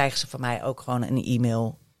 dan krijgen ze van mij ook gewoon een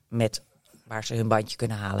e-mail met waar ze hun bandje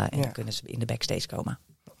kunnen halen. En dan kunnen ze in de backstage komen.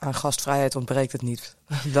 Aan gastvrijheid ontbreekt het niet.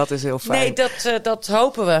 Dat is heel fijn. Nee, dat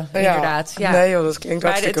hopen we inderdaad. Ja. Nee joh, dat klinkt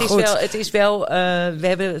hartstikke goed. Het is wel, we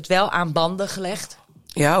hebben het wel aan banden gelegd.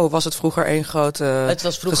 Ja, hoe was het vroeger? Één grote Het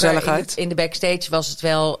was vroeger gezelligheid? in de backstage was het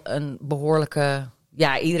wel een behoorlijke...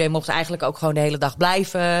 Ja, iedereen mocht eigenlijk ook gewoon de hele dag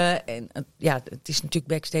blijven. En het is natuurlijk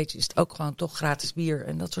backstage, is het ook gewoon toch gratis bier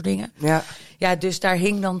en dat soort dingen. Ja, dus daar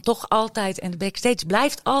hing dan toch altijd... En de backstage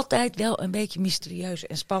blijft altijd wel een beetje mysterieus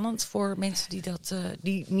en spannend voor mensen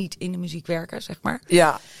die niet in de muziek werken, zeg maar.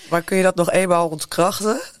 Ja, maar kun je dat nog eenmaal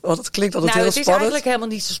ontkrachten? Want het klinkt altijd heel het spannend. is eigenlijk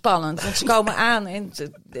helemaal niet zo spannend. Want ze komen aan en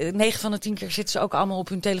 9 van de 10 keer zitten ze ook allemaal op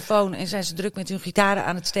hun telefoon en zijn ze druk met hun gitaren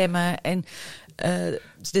aan het stemmen en...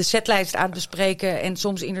 de setlijst aan het bespreken. En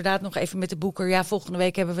soms inderdaad nog even met de boeker. Ja, volgende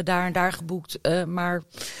week hebben we daar en daar geboekt. Maar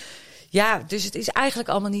ja, dus het is eigenlijk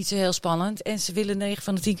allemaal niet zo heel spannend. En ze willen 9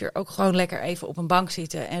 van de 10 keer ook gewoon lekker even op een bank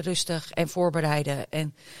zitten. En rustig en voorbereiden.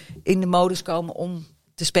 En in de modus komen om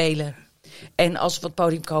te spelen. En als we op het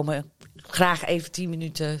podium komen, graag even 10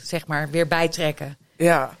 minuten zeg maar weer bijtrekken.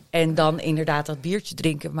 Ja. En dan inderdaad dat biertje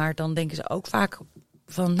drinken. Maar dan denken ze ook vaak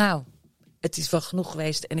van nou... Het is wel genoeg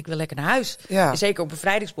geweest en ik wil lekker naar huis. Ja. Zeker op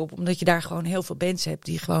bevrijdingspop, omdat je daar gewoon heel veel bands hebt...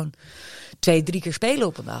 die gewoon 2-3 keer spelen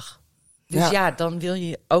op een dag. Dus ja, dan wil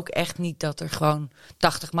je ook echt niet dat er gewoon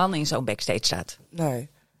 80 man in zo'n backstage staat. Nee,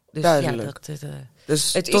 dus duidelijk.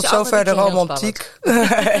 Dus het tot is zover de romantiek.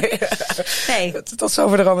 Nee. Tot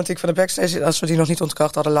zover de romantiek van de backstage. Als we die nog niet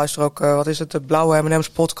ontkracht hadden, luister ook... wat is het? De Blauwe M&M's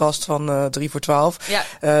podcast van 3 voor 12.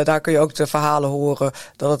 Ja. Daar kun je ook de verhalen horen.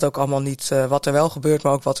 Dat het ook allemaal niet... wat er wel gebeurt,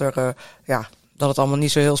 maar ook wat er... dat het allemaal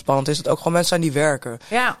niet zo heel spannend is. Dat ook gewoon mensen zijn die werken.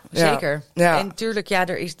 Ja, zeker. Ja. En natuurlijk,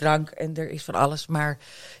 er is drank en er is van alles. Maar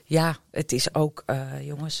ja, het is ook...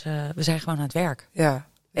 jongens, we zijn gewoon aan het werk. Ja.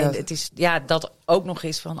 En het is dat ook nog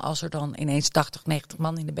eens van als er dan ineens 80, 90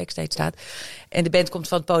 man in de backstage staat. En de band komt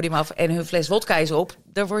van het podium af en hun fles wodka is op.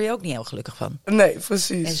 Daar word je ook niet heel gelukkig van. Nee,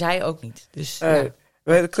 precies. En zij ook niet. Dus,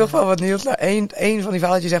 weet ik toch wel wat nieuws. Nou, één van die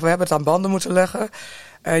verhaaltjes zegt, we hebben het aan banden moeten leggen.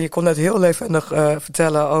 En je kon net heel levendig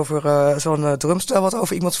vertellen over zo'n drumstel wat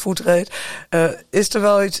over iemands voet reed. Is er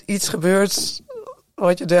wel iets gebeurd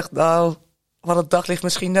wat je dacht, nou, wat het daglicht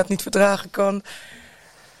misschien net niet verdragen kan?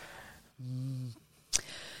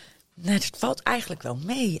 Nee, dat valt eigenlijk wel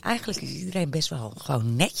mee. Eigenlijk is iedereen best wel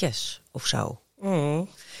gewoon netjes of zo. Mm.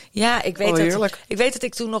 Ja, ik weet dat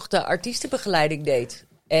ik toen nog de artiestenbegeleiding deed.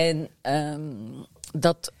 En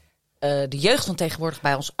dat de jeugd van tegenwoordig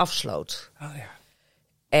bij ons afsloot. Oh ja.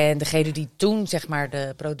 En degene die toen zeg maar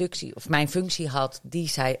de productie of mijn functie had, die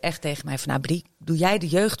zei echt tegen mij van nou Brie, doe jij de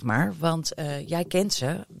jeugd maar. Want jij kent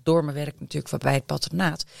ze door mijn werk natuurlijk bij het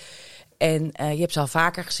patronaat. En je hebt ze al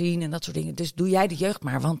vaker gezien en dat soort dingen. Dus doe jij de jeugd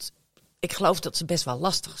maar, want ik geloof dat ze best wel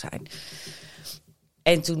lastig zijn.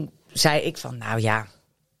 En toen zei ik van, nou ja,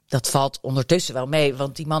 dat valt ondertussen wel mee.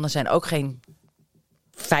 Want die mannen zijn ook geen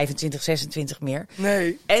 25, 26 meer.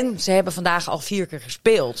 Nee. En ze hebben vandaag al 4 keer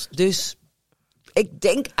gespeeld. Dus ik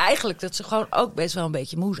denk eigenlijk dat ze gewoon ook best wel een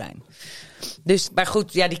beetje moe zijn. Dus, maar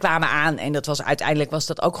goed, die kwamen aan. En uiteindelijk was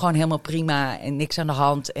dat ook gewoon helemaal prima. En niks aan de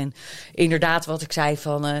hand. En inderdaad, wat ik zei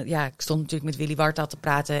van... ik stond natuurlijk met Willy Warta te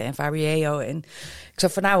praten en Fabio. En ik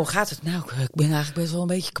zei van, nou, hoe gaat het? Nou, ik ben eigenlijk best wel een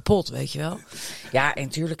beetje kapot, weet je wel. Ja, en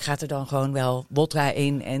natuurlijk gaat er dan gewoon wel vodka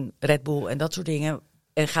in en Red Bull en dat soort dingen.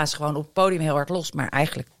 En gaan ze gewoon op het podium heel hard los. Maar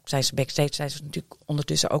eigenlijk zijn ze backstage, zijn ze natuurlijk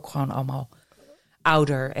ondertussen ook gewoon allemaal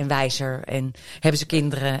ouder en wijzer. En hebben ze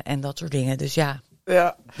kinderen en dat soort dingen. Dus ja.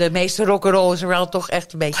 De meeste rock'n'roll is er wel toch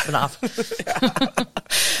echt een beetje vanaf.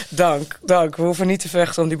 Dank. We hoeven niet te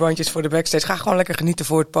vechten om die bandjes voor de backstage. Ga gewoon lekker genieten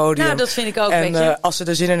voor het podium. Nou, dat vind ik ook, weet je. En als ze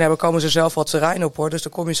er zin in hebben, komen ze zelf wat terrein op, hoor. Dus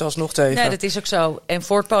dan kom je ze alsnog tegen. Nee, dat is ook zo. En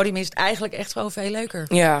voor het podium is het eigenlijk echt gewoon veel leuker.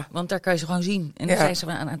 Ja. Want daar kan je ze gewoon zien. En dan zijn ze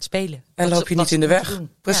aan het spelen. En loop je niet in de weg.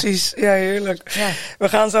 Precies. Ja, heerlijk. Ja. We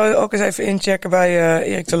gaan zo ook eens even inchecken bij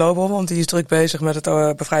Erik de Lobel. Want die is druk bezig met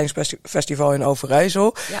het Bevrijdingsfestival in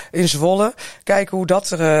Overijssel. Ja. In Zwolle. Kijken hoe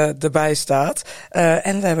dat erbij staat.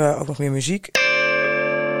 En we hebben ook nog meer muziek.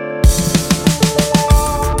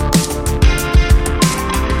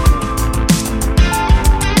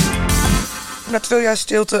 Na 2 jaar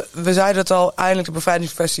stilte, we zeiden het al, eindelijk de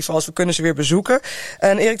bevrijdingsfestivals, we kunnen ze weer bezoeken.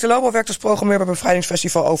 En Erik de Lobel werkt als programmeur bij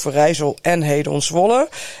Bevrijdingsfestival Overijssel en Hedon Zwolle.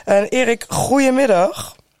 En Erik,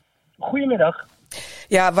 goedemiddag. Goedemiddag.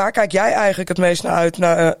 Ja, waar kijk jij eigenlijk het meest naar uit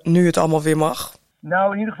nu het allemaal weer mag?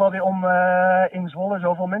 Nou, in ieder geval weer om in Zwolle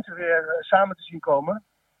zoveel mensen weer samen te zien komen.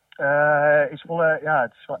 In Zwolle, ja,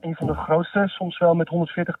 het is wel een van de grootste, soms wel met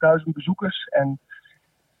 140.000 bezoekers. En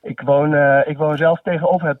Ik woon zelf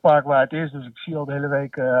tegenover het park waar het is, dus ik zie al de hele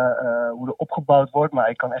week hoe er opgebouwd wordt. Maar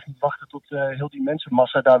ik kan echt niet wachten tot heel die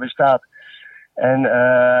mensenmassa daar weer staat. En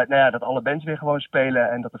dat alle bands weer gewoon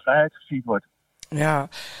spelen en dat de vrijheid gevierd wordt. Ja,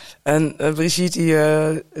 en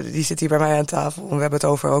Brigitte die zit hier bij mij aan tafel. We hebben het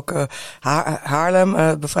over ook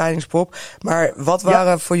Haarlem, bevrijdingspop. Maar wat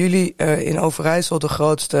waren voor jullie in Overijssel de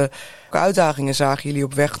grootste uitdagingen, zagen jullie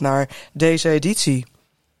op weg naar deze editie?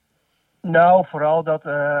 Nou, vooral dat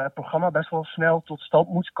het programma best wel snel tot stand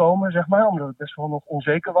moest komen, zeg maar. Omdat het best wel nog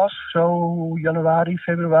onzeker was, zo januari,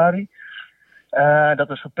 februari. Dat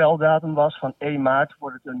er voorspeldatum was van 1 maart,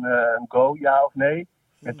 wordt het een go, ja of nee.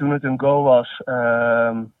 En toen het een go was,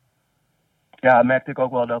 merkte ik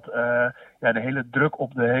ook wel dat de hele druk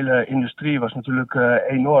op de hele industrie was natuurlijk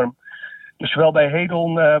enorm. Dus zowel bij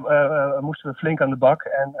Hedon moesten we flink aan de bak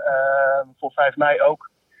en voor 5 mei ook.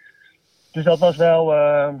 Dus dat was wel,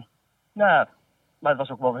 maar het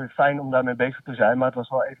was ook wel weer fijn om daarmee bezig te zijn, maar het was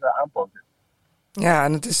wel even aanpoten. Ja,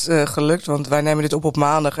 en het is gelukt, want wij nemen dit op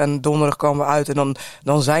maandag en donderdag komen we uit. En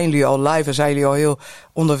dan zijn jullie al live en zijn jullie al heel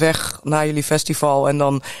onderweg naar jullie festival. En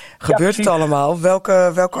dan gebeurt het allemaal.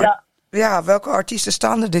 Welke artiesten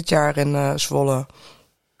staan er dit jaar in Zwolle?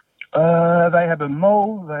 Wij hebben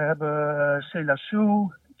Mo, wij hebben Cela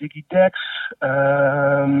Sue, Diggy Dex.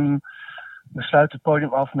 We sluiten het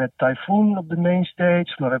podium af met Typhoon op de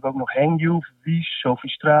mainstage. Maar we hebben ook nog Hang You, Wies, Sophie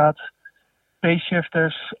Straat.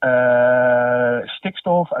 P-shifters,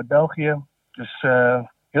 Stikstof uit België. Dus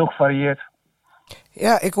heel gevarieerd.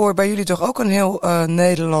 Ja, ik hoor bij jullie toch ook een heel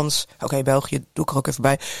Nederlands... Oké, België doe ik er ook even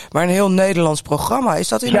bij. Maar een heel Nederlands programma. Is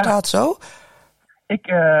dat inderdaad zo?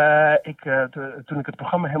 Toen ik het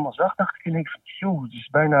programma helemaal zag, dacht ik ineens van... het is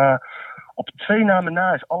bijna op 2 namen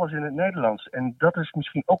na is alles in het Nederlands. En dat is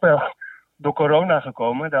misschien ook wel door corona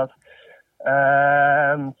gekomen. Dat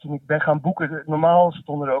toen ik ben gaan boeken, normaal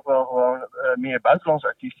stonden er ook wel gewoon meer buitenlandse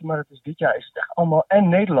artiesten. Maar dit jaar is het echt allemaal en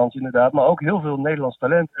Nederlands inderdaad. Maar ook heel veel Nederlands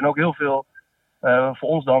talent. En ook heel veel voor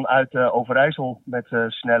ons dan uit Overijssel met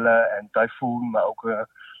Snelle en Typhoon. Maar ook, we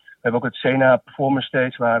hebben ook het Sena Performance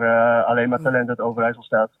Stage waar alleen maar talent uit Overijssel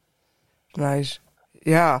staat. Nice.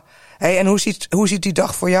 Ja. Hey, en hoe ziet die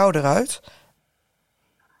dag voor jou eruit?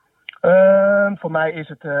 Voor mij is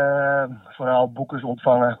het vooral boekers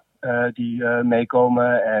ontvangen. Die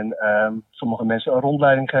meekomen en sommige mensen een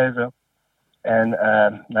rondleiding geven. En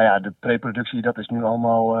de preproductie, dat is nu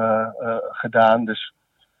allemaal gedaan. Dus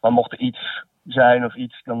maar mocht er iets zijn of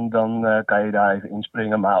iets, dan kan je daar even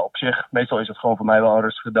inspringen. Maar op zich, meestal is het gewoon voor mij wel een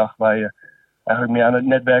rustige dag waar je eigenlijk meer aan het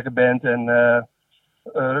netwerken bent en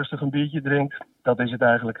rustig een biertje drinkt. Dat is het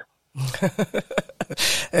eigenlijk.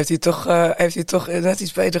 Heeft hij toch net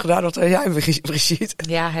iets beter gedaan dan jij, Brigitte?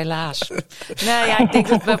 Ja, helaas. Nou ja, ik denk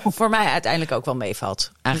dat het voor mij uiteindelijk ook wel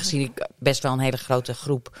meevalt. Aangezien ik best wel een hele grote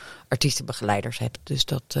groep artiestenbegeleiders heb. Dus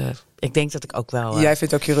ik denk dat ik ook wel... Jij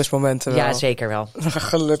vindt ook je rustmomenten wel? Ja, zeker wel.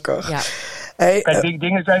 Gelukkig. Ja. Hey, Kijk,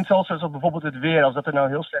 dingen zijn zoals bijvoorbeeld het weer. Als dat er nou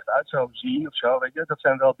heel slecht uit zou zien of zo, weet je. Dat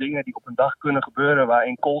zijn wel dingen die op een dag kunnen gebeuren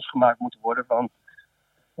waarin calls gemaakt moeten worden van...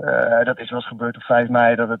 dat is wel eens gebeurd op 5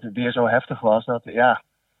 mei, dat het weer zo heftig was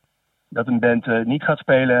dat een band niet gaat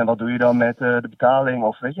spelen. En wat doe je dan met de betaling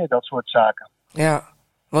of weet je, dat soort zaken. Ja,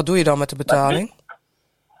 wat doe je dan met de betaling?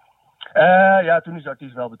 Toen is de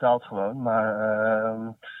artiest wel betaald gewoon. Maar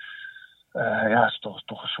het is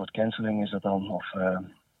toch een soort canceling is dat dan. Of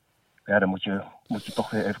dan moet je toch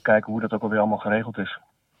weer even kijken hoe dat ook alweer allemaal geregeld is.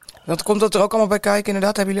 Want komt dat er ook allemaal bij kijken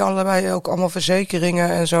inderdaad? Hebben jullie allebei ook allemaal verzekeringen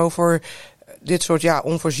en zo voor dit soort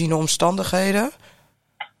onvoorziene omstandigheden?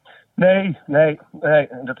 Nee.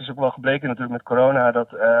 Dat is ook wel gebleken natuurlijk met corona. Dat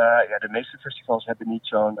de meeste festivals hebben niet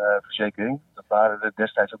zo'n verzekering. Dat waren er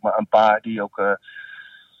destijds ook maar een paar die ook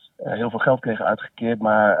heel veel geld kregen uitgekeerd.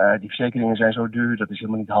 Maar die verzekeringen zijn zo duur, dat is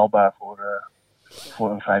helemaal niet haalbaar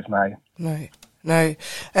voor een 5 mei. Nee.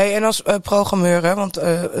 Hey, en als programmeur, hè, want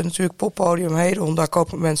natuurlijk Poppodium Hedon, daar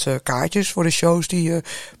kopen mensen kaartjes voor de shows die je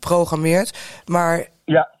programmeert. Maar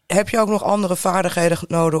heb je ook nog andere vaardigheden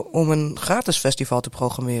nodig om een gratis festival te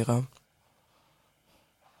programmeren?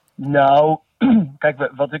 Nou,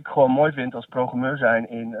 kijk, wat ik gewoon mooi vind als programmeur zijn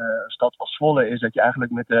in een stad als Zwolle is dat je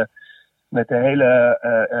eigenlijk met de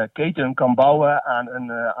hele keten kan bouwen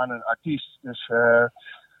aan een artiest. Dus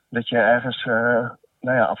dat je ergens...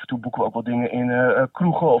 af en toe boeken we ook wel dingen in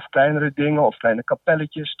kroegen of kleinere dingen of kleine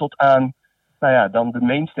kapelletjes tot aan, dan de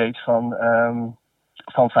mainstage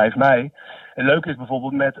van 5 mei. En leuk is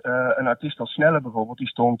bijvoorbeeld met een artiest als Snelle bijvoorbeeld, die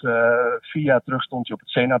stond 4 jaar terug stond hij op het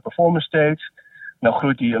Sena Performance Stage. Nou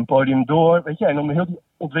groeit hij een podium door, weet je, en om heel die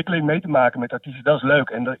ontwikkeling mee te maken met artiesten, dat is leuk.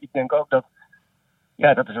 En ik denk ook dat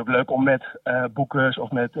ja, dat is ook leuk om met boekers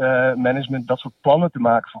of met management dat soort plannen te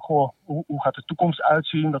maken. Van, goh, hoe gaat de toekomst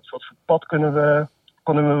uitzien? Wat voor pad kunnen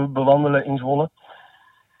we bewandelen in Zwolle?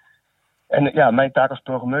 En ja, mijn taak als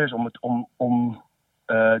programmeur is om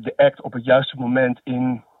de act op het juiste moment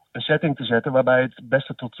in een setting te zetten waarbij het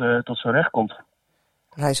beste tot zijn recht komt.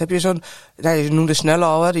 Nice. Heb je zo'n, je noemde Snelle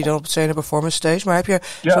al, hè, die dan op het Sena Performance Stage. Maar heb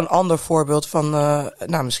je zo'n ander voorbeeld van,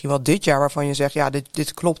 misschien wel dit jaar, waarvan je zegt, ja,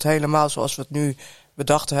 dit klopt helemaal zoals we het nu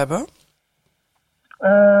bedacht hebben?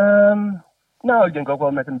 Nou, ik denk ook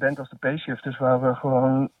wel met een band als de P-Shifters, waar we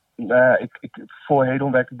gewoon... voor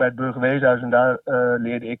Hedon werkte ik bij het Burgerweeshuis en daar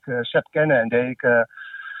leerde ik Sepp kennen en deed ik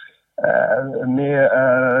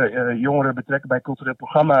meer jongeren betrekken bij het cultureel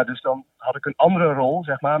programma. Dus dan had ik een andere rol,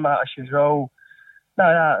 zeg maar. Maar als je zo...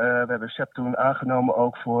 Nou ja, we hebben Sepp toen aangenomen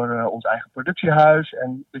ook voor ons eigen productiehuis.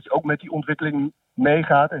 En dat je ook met die ontwikkeling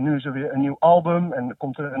meegaat. En nu is er weer een nieuw album en er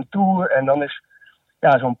komt er een tour. En dan is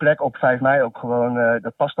zo'n plek op 5 mei ook gewoon...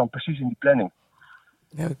 dat past dan precies in die planning.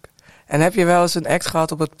 Leuk. En heb je wel eens een act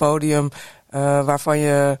gehad op het podium waarvan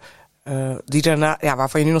je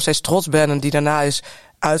nu nog steeds trots bent en die daarna is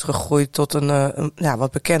uitgegroeid tot een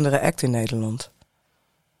wat bekendere act in Nederland?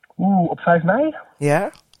 Op 5 mei? Ja?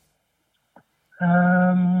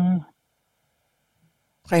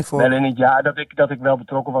 Geen voor. Wel in het jaar dat ik wel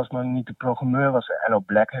betrokken was, maar niet de programmeur was. Hello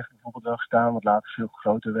Black heeft bijvoorbeeld wel gestaan, wat later veel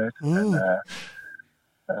groter werd.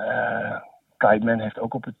 Kiteman heeft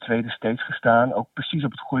ook op het tweede stage gestaan. Ook precies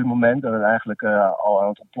op het goede moment. Dat het eigenlijk al aan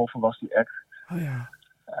het ontploffen was, die act. Oh ja.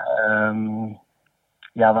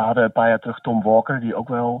 We hadden een paar jaar terug Tom Walker, die ook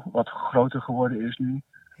wel wat groter geworden is nu.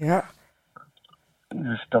 Ja.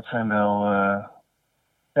 Dus dat zijn wel...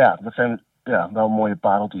 wel mooie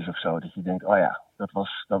pareltjes of zo. Dat je denkt, oh ja, dat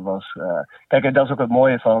was... Kijk, en dat is ook het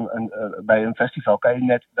mooie van... bij een festival kan je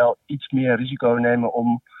net wel iets meer risico nemen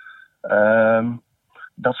om...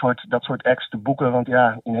 dat soort acts te boeken. Want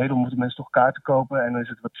ja, in Hedel moeten mensen toch kaarten kopen. En dan is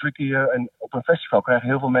het wat trickier. En op een festival krijgen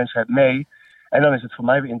heel veel mensen het mee. En dan is het voor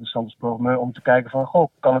mij weer interessant als programmeur om te kijken van...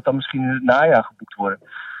 Goh, kan het dan misschien in het najaar geboekt worden?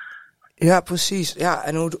 Ja, precies. Ja,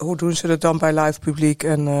 en hoe doen ze dat dan bij live publiek?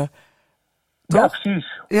 En, ja,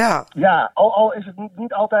 precies. Ja. Ja, al is het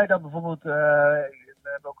niet altijd dat bijvoorbeeld... we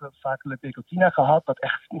hebben ook vaak Le Pecotina gehad. Dat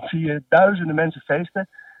echt zie je duizenden mensen feesten.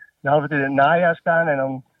 Dan hadden we het in het najaar staan en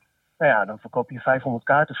dan... dan verkoop je 500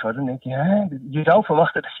 kaarten of zo. Dan denk je, je zou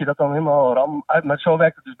verwachten dat je dat dan helemaal ram uit... Maar zo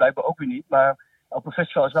werkt het dus blijkbaar ook weer niet. Maar op een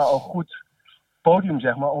festival is wel een goed podium,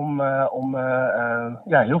 zeg maar... om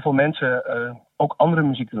heel veel mensen ook andere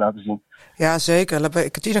muziek te laten zien. Ja, zeker. La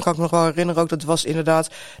Pecotina kan ik me nog wel herinneren ook. Dat was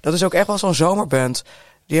inderdaad... Dat is ook echt wel zo'n zomerband.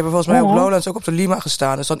 Die hebben volgens mij op Lowlands ook op de Lima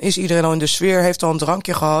gestaan. Dus dan is iedereen al in de sfeer, heeft al een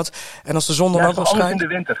drankje gehad. En als de zon dan ook nog schijnt... in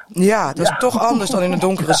de winter. Ja, dat is toch anders dan in een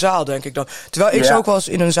donkere zaal, denk ik dan. Terwijl ik ze ook wel eens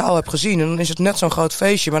in een zaal heb gezien. En dan is het net zo'n groot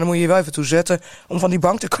feestje. Maar dan moet je je wel even toe zetten om van die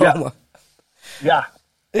bank te komen. Ja.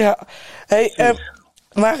 Ja. Hey,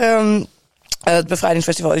 het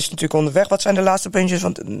Bevrijdingsfestival is natuurlijk onderweg. Wat zijn de laatste puntjes?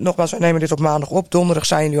 Want nogmaals, wij nemen dit op maandag op. Donderdag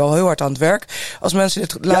zijn jullie al heel hard aan het werk. Als mensen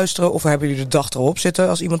dit luisteren, of hebben jullie de dag erop zitten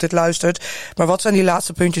als iemand dit luistert. Maar wat zijn die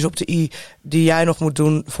laatste puntjes op de i die jij nog moet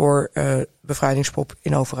doen voor Bevrijdingspop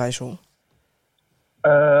in Overijssel?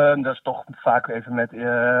 Dat is toch vaak even met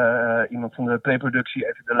iemand van de preproductie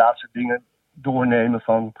even de laatste dingen doornemen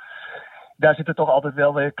van... Daar zitten toch altijd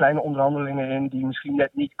wel weer kleine onderhandelingen in die misschien net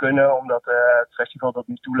niet kunnen, omdat het festival dat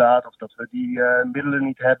niet toelaat of dat we die middelen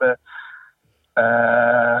niet hebben.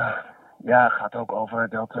 Gaat ook over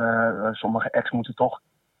dat sommige acts moeten toch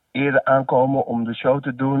eerder aankomen om de show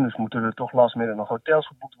te doen. Dus moeten er toch last minute nog hotels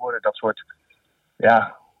geboekt worden. Dat soort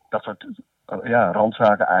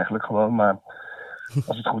randzaken eigenlijk gewoon. Maar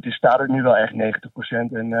als het goed is, staat het nu wel echt 90%.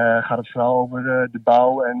 En gaat het vooral over de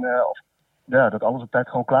bouw en dat alles op tijd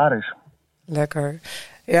gewoon klaar is. Lekker.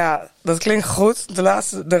 Ja, dat klinkt goed.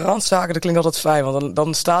 De randzaken, dat klinkt altijd fijn. Want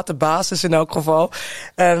dan staat de basis in elk geval.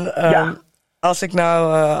 En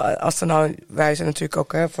wij zijn natuurlijk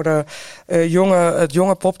ook voor het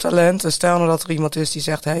jonge poptalent. Stel nou dat er iemand is die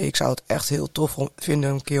zegt, ik zou het echt heel tof vinden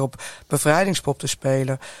een keer op Bevrijdingspop te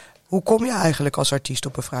spelen. Hoe kom je eigenlijk als artiest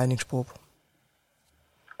op Bevrijdingspop?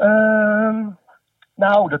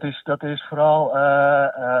 Dat is vooral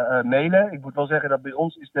mailen. Ik moet wel zeggen dat bij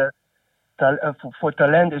ons is voor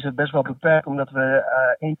talent is het best wel beperkt, omdat we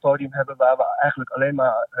één podium hebben waar we eigenlijk alleen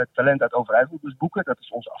maar talent uit Overijssel dus boeken. Dat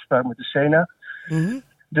is onze afspraak met de Sena. Mm-hmm.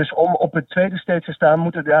 Dus om op het tweede stage te staan,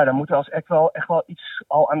 moet er als act wel echt wel iets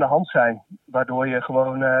al aan de hand zijn. Waardoor je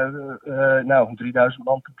gewoon 3000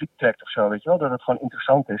 man publiek trekt of zo, weet je wel. Dat het gewoon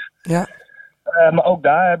interessant is. Ja. Maar ook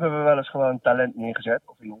daar hebben we wel eens gewoon talent neergezet.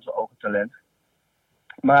 Of in onze ogen talent.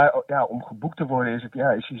 Maar ja, om geboekt te worden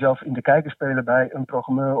is jezelf in de kijker spelen bij een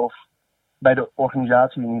programmeur of bij de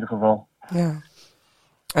organisatie in ieder geval. Ja.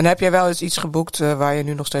 En heb jij wel eens iets geboekt waar je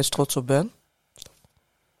nu nog steeds trots op bent?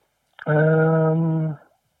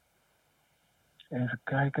 Even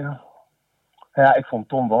kijken. Ja, ik vond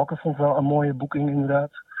Tom Walker wel een mooie boeking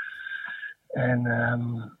inderdaad.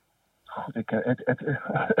 En goed,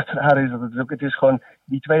 het rare is dat het is gewoon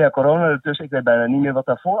die 2 jaar corona ertussen. Ik weet bijna niet meer wat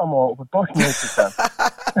daarvoor allemaal op het podium heeft gestaan.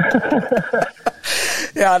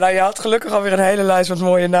 Ja, nou je had gelukkig alweer een hele lijst met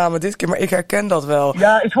mooie namen dit keer, maar ik herken dat wel.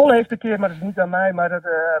 Ja, Zwolle heeft een keer, maar dat is niet aan mij, maar dat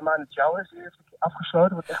Manu Chao die heeft een keer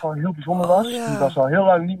afgesloten, wat echt gewoon heel bijzonder was. Ja. Die was al heel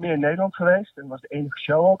lang niet meer in Nederland geweest en was de enige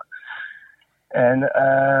show ook. En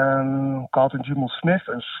Carlton Jumel Smith,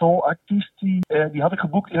 een soul-artiest, die had ik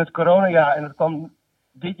geboekt in het coronajaar en dat kwam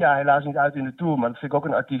dit jaar helaas niet uit in de tour, maar dat vind ik ook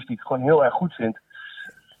een artiest die ik gewoon heel erg goed vind.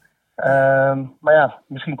 Maar ja,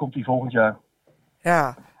 misschien komt die volgend jaar.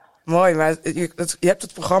 Ja, mooi. Maar je hebt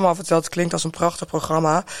het programma al verteld. Het klinkt als een prachtig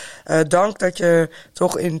programma. Dank dat je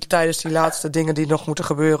toch tijdens die laatste dingen die nog moeten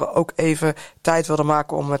gebeuren ook even tijd wilde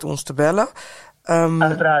maken om met ons te bellen.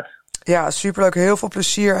 Uiteraard. Ja, superleuk. Heel veel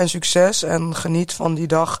plezier en succes. En geniet van die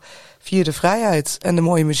dag. Vier de vrijheid en de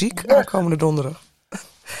mooie muziek aankomende donderdag.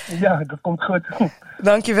 Ja, dat komt goed.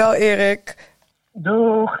 Dankjewel, Erik.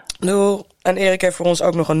 Doeg. Doeg. En Erik heeft voor ons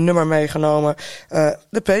ook nog een nummer meegenomen.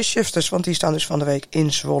 De Pace Shifters, want die staan dus van de week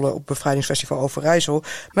in Zwolle op Bevrijdingsfestival Overijssel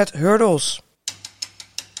met Hurdles.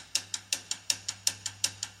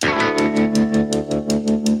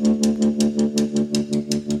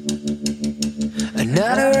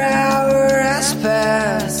 Another hour has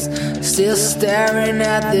passed, still staring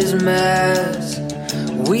at this mess.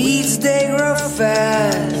 Weeds, they grow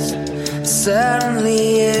fast.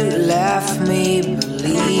 Suddenly it left me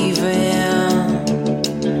believing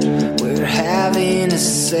we're having the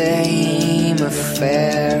same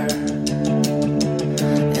affair.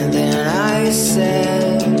 And then I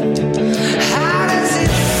said, how does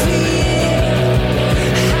it feel?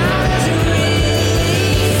 How does it really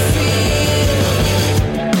feel?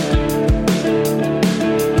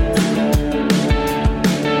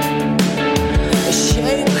 A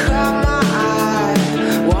shade caught my eye,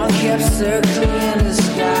 one kept circling in the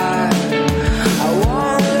sky. I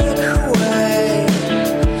won't look away,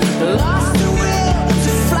 lost the will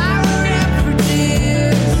to flower and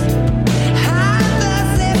produce. How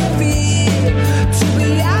does it feel to be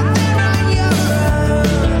out there on your own?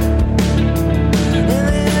 And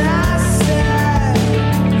then I said,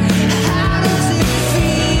 how does it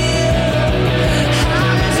feel? How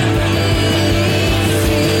does it really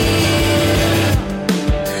feel?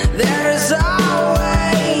 There is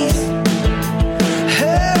always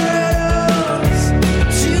hurdles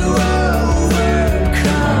to overcome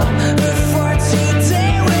before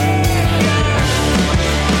today we're gone.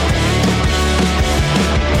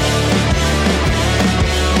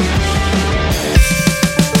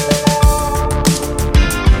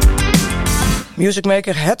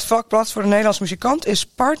 Musicmaker, het vakblad voor de Nederlandse muzikant, is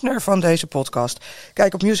partner van deze podcast.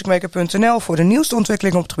 Kijk op musicmaker.nl voor de nieuwste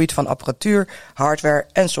ontwikkelingen op het gebied van apparatuur, hardware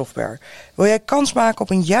en software. Wil jij kans maken op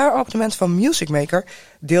een jaarabonnement van Musicmaker?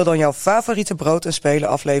 Deel dan jouw favoriete Brood en Spelen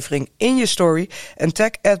aflevering in je story en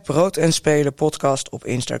tag @Brood en Spelen podcast op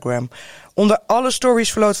Instagram. Onder alle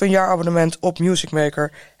stories verloot we een jaarabonnement op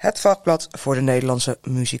Musicmaker, het vakblad voor de Nederlandse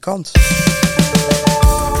muzikant.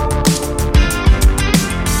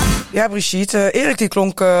 Ja, Brigitte, Erik die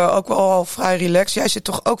klonk ook wel vrij relaxed. Jij zit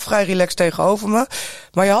toch ook vrij relaxed tegenover me.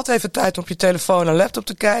 Maar je had even tijd om op je telefoon en laptop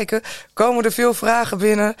te kijken. Komen er veel vragen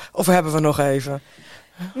binnen of hebben we nog even?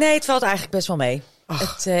 Nee, het valt eigenlijk best wel mee.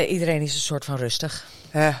 Iedereen is een soort van rustig.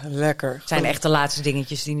 Lekker. Het zijn echt de laatste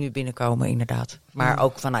dingetjes die nu binnenkomen, inderdaad. Maar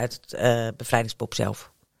ook vanuit het bevrijdingspop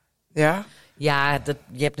zelf. Ja? Ja,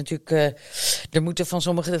 je hebt natuurlijk. Er moeten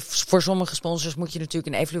voor sommige sponsors moet je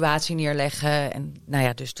natuurlijk een evaluatie neerleggen. En nou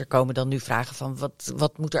ja, dus er komen dan nu vragen van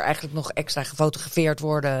wat moet er eigenlijk nog extra gefotografeerd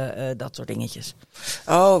worden, dat soort dingetjes.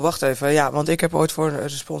 Oh, wacht even. Ja, want ik heb ooit voor de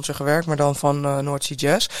sponsor gewerkt, maar dan van North Sea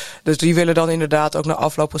Jazz. Dus die willen dan inderdaad ook na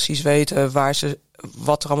afloop precies weten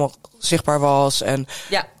wat er allemaal zichtbaar was en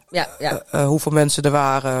hoeveel mensen er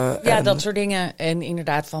waren. Ja, dat soort dingen. En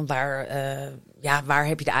inderdaad van waar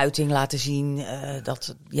heb je de uiting laten zien?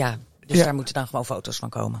 Daar moeten dan gewoon foto's van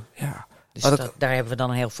komen. Ja. Dus daar hebben we dan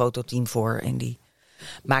een heel fototeam voor. En die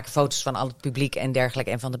maken foto's van al het publiek en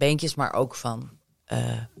dergelijke. En van de beentjes, maar ook van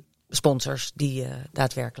sponsors die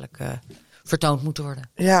daadwerkelijk vertoond moet worden.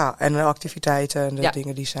 Ja, en de activiteiten en de Ja.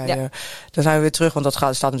 dingen die zij... Ja. Dan zijn we weer terug, want dat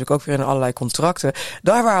staat natuurlijk ook weer in allerlei contracten.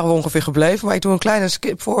 Daar waren we ongeveer gebleven, maar ik doe een kleine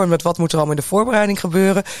skip voor met wat moet er allemaal in de voorbereiding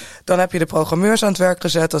gebeuren. Dan heb je de programmeurs aan het werk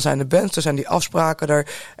gezet, dan zijn de bands, dan zijn die afspraken er.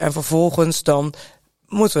 En vervolgens dan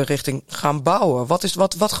moeten we richting gaan bouwen.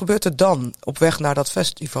 Wat gebeurt er dan op weg naar dat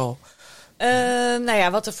festival? Nou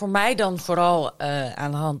ja, wat er voor mij dan vooral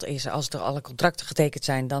aan de hand is, als er alle contracten getekend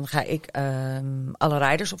zijn, dan ga ik alle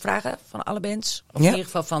rijders opvragen van alle bands. Of in ieder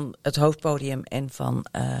geval van het hoofdpodium en van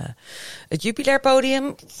het Jupiler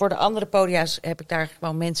podium. Voor de andere podia's heb ik daar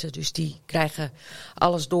gewoon mensen, dus die krijgen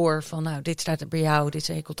alles door van, nou, dit staat er bij jou, dit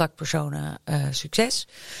zijn je contactpersonen, succes.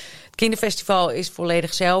 Het Kinderfestival is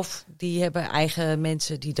volledig zelf. Die hebben eigen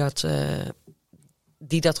mensen die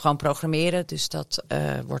dat gewoon programmeren. Dus dat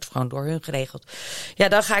wordt gewoon door hun geregeld. Ja,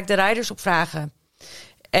 dan ga ik de rijders opvragen.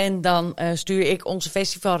 En dan stuur ik onze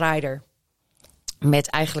festivalrider met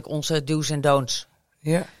eigenlijk onze do's en don'ts.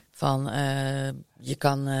 Ja. Van je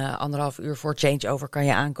kan 1,5 uur voor changeover kan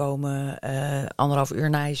je aankomen. 1,5 uur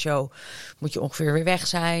na je show moet je ongeveer weer weg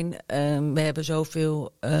zijn. We hebben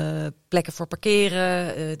zoveel plekken voor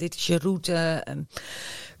parkeren. Dit is je route.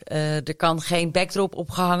 Er kan geen backdrop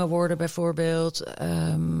opgehangen worden bijvoorbeeld.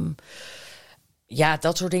 Ja,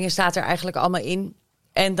 dat soort dingen staat er eigenlijk allemaal in.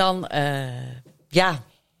 En dan,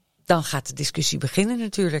 dan gaat de discussie beginnen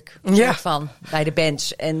natuurlijk. Ja. Van, bij de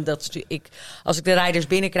bands. En dat stuur ik, als ik de rijders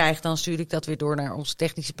binnenkrijg, dan stuur ik dat weer door naar onze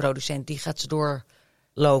technische producent. Die gaat ze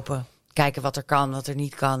doorlopen. Kijken wat er kan, wat er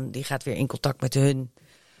niet kan. Die gaat weer in contact met hun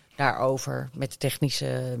daarover. Met de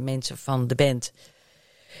technische mensen van de band.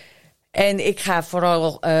 En ik ga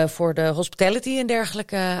vooral voor de hospitality en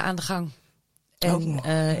dergelijke aan de gang. En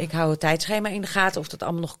ik hou het tijdschema in de gaten of dat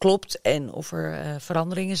allemaal nog klopt. En of er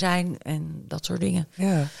veranderingen zijn en dat soort dingen.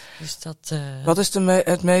 Ja. Dus dat, Wat is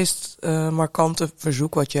het meest markante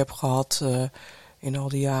verzoek wat je hebt gehad in al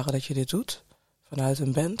die jaren dat je dit doet? Vanuit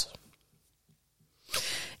een band?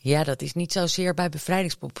 ja, dat is niet zozeer bij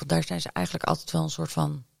Bevrijdingspop. Want daar zijn ze eigenlijk altijd wel een soort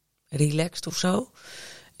van relaxed of zo.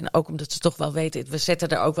 En ook omdat ze toch wel weten, we zetten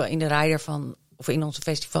er ook wel in de rider van, of in onze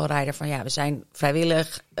festivalrider van, ja, we zijn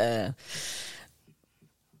vrijwillig.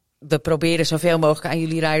 We proberen zoveel mogelijk aan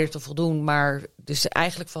jullie rider te voldoen, maar dus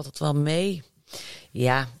eigenlijk valt het wel mee.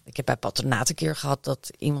 Ja, ik heb bij Patronaat een keer gehad dat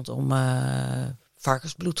iemand om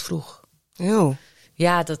varkensbloed vroeg. Eeuw.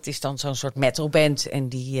 Ja, dat is dan zo'n soort metalband. En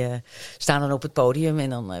die staan dan op het podium. En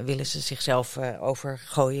dan willen ze zichzelf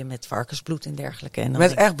overgooien met varkensbloed en dergelijke. En dan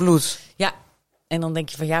Met echt bloed? Ja, en dan denk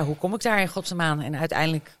je van, ja, hoe kom ik daar in godsnaam aan? En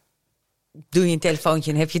uiteindelijk doe je een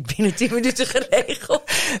telefoontje en heb je het binnen 10 minuten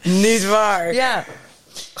geregeld. Niet waar? Ja,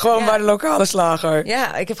 Gewoon bij de lokale slager?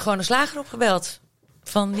 ja, ik heb gewoon een slager opgebeld.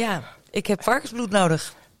 Van, ja, ik heb varkensbloed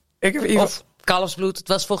nodig. Ik heb iemand... Of kalfsbloed.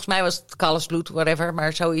 Volgens mij was het kalfsbloed, whatever,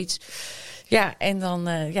 maar zoiets. Ja, en dan,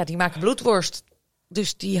 die maken bloedworst.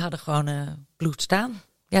 Dus die hadden gewoon bloed staan.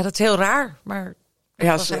 Ja, dat is heel raar, maar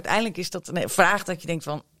uiteindelijk is dat een vraag dat je denkt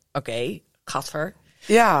van, oké, gadver.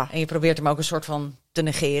 Ja. En je probeert hem ook een soort van te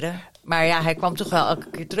negeren. Maar ja, hij kwam toch wel elke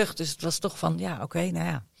keer terug. Dus het was toch van, ja, oké, nou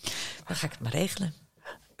ja, dan ga ik het maar regelen.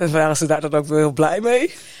 En waren ze daar dan ook wel heel blij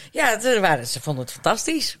mee? Ja, ze vonden het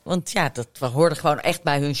fantastisch. Want ja, we hoorden gewoon echt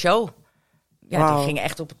bij hun show. Ja, Wauw. Die gingen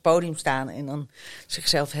echt op het podium staan en dan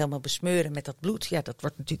zichzelf helemaal besmeuren met dat bloed. Ja, dat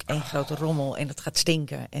wordt natuurlijk één grote rommel en dat gaat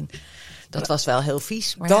stinken. En dat was wel heel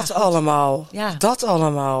vies. Maar Dat ja, goed. allemaal. Ja. Dat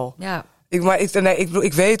allemaal. Ja, Ik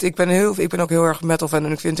ben heel erg metal fan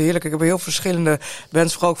en ik vind het heerlijk. Ik heb heel verschillende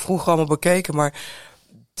bands vooral ook vroeger allemaal bekeken. Maar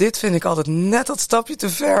dit vind ik altijd net dat stapje te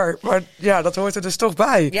ver. Maar ja, dat hoort er dus toch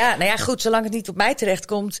bij. ja, nou ja, goed, zolang het niet op mij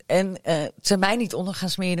terechtkomt en ze mij niet onder gaan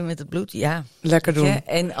smeren met het bloed, ja. Lekker doen. Ja,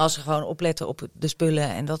 en als ze gewoon opletten op de spullen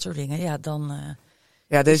en dat soort dingen, ja, dan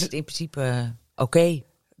Ja, is deze, het in principe oké.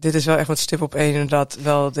 dit is wel echt met stip op één inderdaad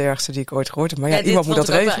wel de ergste die ik ooit gehoord heb. Maar ja, dit iemand moet vond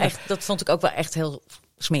dat ik ook wel regelen. dat vond ik ook wel echt heel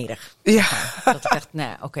smerig. Ja, Dat ik dacht,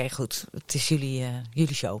 nou, oké, goed. Het is jullie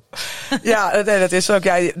show. ja, nee, dat is ook.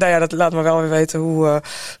 Ja, nou ja, dat laat me wel weer weten hoe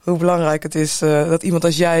belangrijk het is dat iemand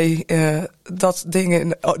als jij dat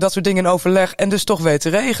soort dingen in overleg en dus toch weet te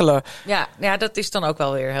regelen. Ja, dat is dan ook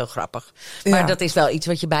wel weer heel grappig. Maar Ja. dat is wel iets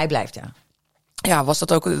wat je bijblijft, ja. Ja, was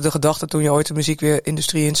dat ook de gedachte toen je ooit de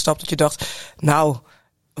muziekindustrie instapt, dat je dacht, nou,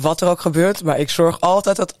 wat er ook gebeurt, maar ik zorg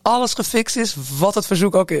altijd dat alles gefixt is, wat het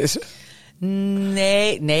verzoek ook is.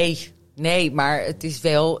 Nee, maar het is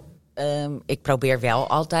wel, ik probeer wel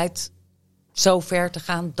altijd zo ver te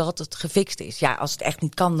gaan dat het gefixt is. Ja, als het echt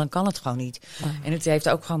niet kan, dan kan het gewoon niet. En het heeft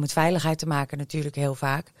ook gewoon met veiligheid te maken natuurlijk heel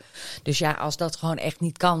vaak. Dus ja, als dat gewoon echt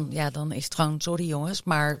niet kan, ja, dan is het gewoon sorry jongens.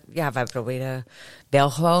 Maar ja, wij proberen wel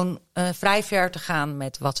gewoon vrij ver te gaan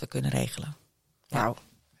met wat we kunnen regelen. Ja. Nou,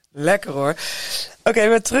 Lekker hoor. Oké,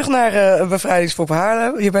 weer terug naar Bevrijdingspop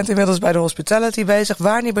Haarlem. Je bent inmiddels bij de hospitality bezig.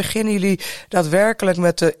 Wanneer beginnen jullie daadwerkelijk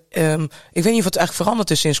met de... ik weet niet of het eigenlijk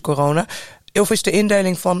veranderd is sinds corona. Of is de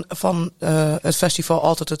indeling van het festival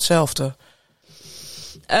altijd hetzelfde?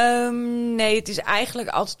 Nee, het is eigenlijk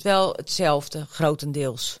altijd wel hetzelfde,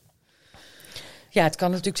 grotendeels. Ja, het kan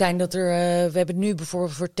natuurlijk zijn dat er... we hebben nu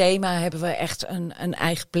bijvoorbeeld voor thema hebben we echt een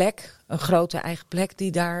eigen plek. Een grote eigen plek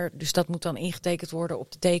die daar... Dus dat moet dan ingetekend worden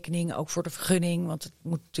op de tekening. Ook voor de vergunning. Want het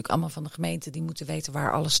moet natuurlijk allemaal van de gemeente. Die moeten weten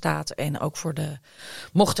waar alles staat. En ook voor de...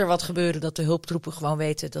 Mocht er wat gebeuren, dat de hulptroepen gewoon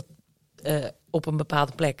weten dat op een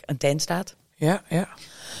bepaalde plek een tent staat. Ja, ja.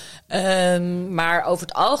 Maar over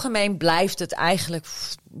het algemeen blijft het eigenlijk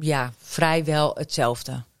vrijwel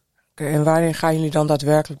hetzelfde. Oké, en wanneer gaan jullie dan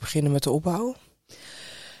daadwerkelijk beginnen met de opbouw?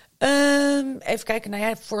 Even kijken, nou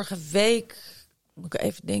ja, vorige week, moet ik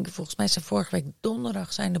even denken, volgens mij zijn vorige week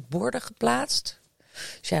donderdag zijn de borden geplaatst.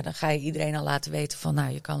 Dus ja, dan ga je iedereen al laten weten van,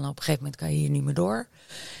 nou, je kan op een gegeven moment kan je hier niet meer door.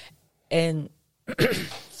 En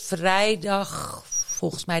vrijdag,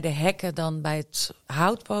 volgens mij de hekken dan bij het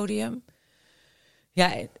houtpodium.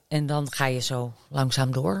 Ja, en dan ga je zo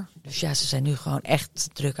langzaam door. Dus ja, ze zijn nu gewoon echt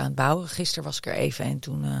druk aan het bouwen. Gisteren was ik er even en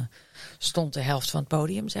toen stond de helft van het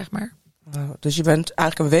podium, zeg maar. Dus je bent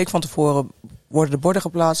eigenlijk een week van tevoren worden de borden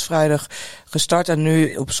geplaatst, vrijdag gestart. En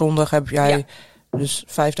nu op zondag heb jij dus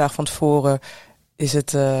 5 dagen van tevoren is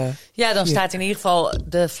het... ja, dan staat in ieder geval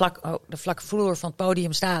de vlakke vloer van het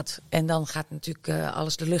podium staat. En dan gaat natuurlijk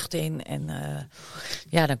alles de lucht in. En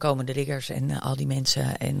dan komen de riggers en al die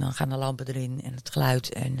mensen. En dan gaan de lampen erin en het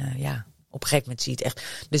geluid. En op een gegeven moment zie je het echt.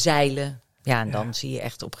 De zeilen. Ja, en dan zie je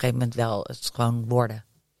echt op een gegeven moment wel het gewoon worden.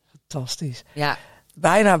 Fantastisch. Ja.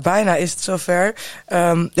 Bijna is het zover.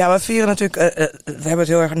 We vieren natuurlijk... we hebben het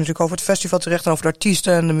heel erg natuurlijk over het festival terecht en over de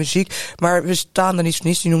artiesten en de muziek. Maar we staan er niet voor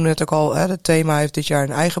niets. Die noemde het ook al. Het thema heeft dit jaar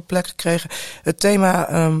een eigen plek gekregen. Het thema...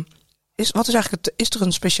 is er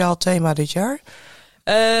een speciaal thema dit jaar?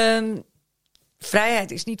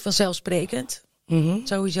 Vrijheid is niet vanzelfsprekend.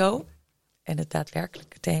 Sowieso. En het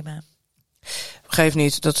daadwerkelijke thema... Geeft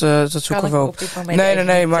niet, dat zoeken we op. Op dit moment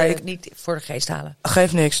nee, maar ik niet voor de geest halen.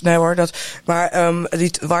 Geeft niks, nee hoor. Maar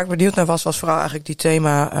waar ik benieuwd naar was vooral eigenlijk die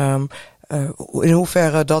thema... in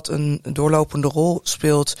hoeverre dat een doorlopende rol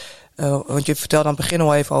speelt. Want je vertelde aan het begin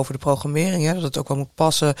al even over de programmering, hè, dat het ook wel moet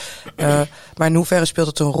passen. Maar in hoeverre speelt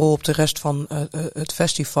het een rol op de rest van het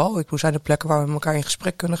festival? Hoe zijn de plekken waar we met elkaar in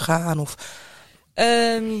gesprek kunnen gaan? Of...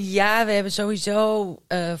 we hebben sowieso,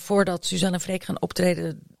 voordat Suzanne en Freek gaan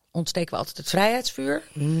optreden... ontsteken we altijd het vrijheidsvuur.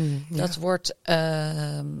 Dat wordt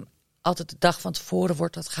altijd de dag van tevoren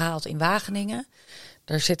wordt dat gehaald in Wageningen.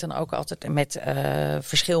 Daar zit dan ook altijd met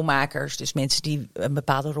verschilmakers. Dus mensen die een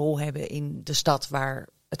bepaalde rol hebben in de stad waar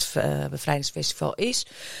het bevrijdingsfestival is.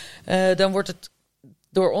 Dan wordt het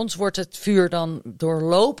door ons wordt het vuur dan door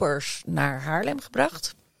lopers naar Haarlem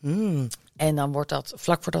gebracht. En dan wordt dat,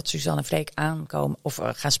 vlak voordat Suzanne en Freek aankomen of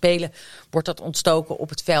gaan spelen, wordt dat ontstoken op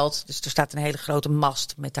het veld. Dus er staat een hele grote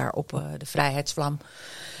mast met daarop de vrijheidsvlam.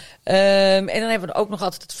 En dan hebben we ook nog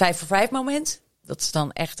altijd het 5 voor 5 moment. Dat is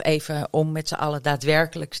dan echt even om met z'n allen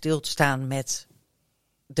daadwerkelijk stil te staan met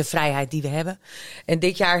de vrijheid die we hebben. En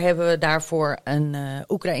dit jaar hebben we daarvoor een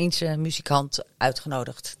Oekraïense muzikant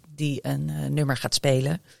uitgenodigd die een nummer gaat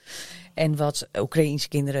spelen. En wat Oekraïense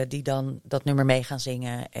kinderen die dan dat nummer mee gaan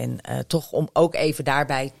zingen. En toch om ook even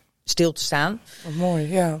daarbij stil te staan. Wat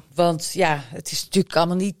mooi, ja. Want ja, het is natuurlijk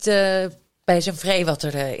allemaal niet bij zijn vree wat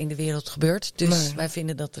er in de wereld gebeurt. Dus wij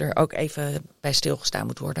vinden dat er ook even bij stilgestaan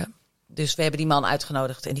moet worden. Dus we hebben die man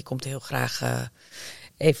uitgenodigd en die komt heel graag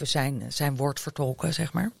even zijn woord vertolken,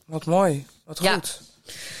 zeg maar. Wat mooi, wat goed.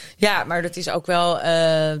 Ja, maar dat is ook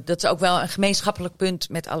wel een gemeenschappelijk punt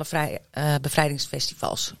met alle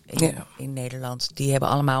bevrijdingsfestivals in Nederland. Die hebben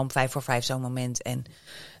allemaal om 5 voor 5 zo'n moment. En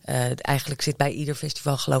eigenlijk zit bij ieder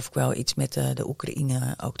festival geloof ik wel iets met de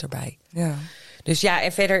Oekraïne ook erbij. Ja. Dus ja,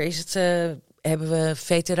 en verder is het, hebben we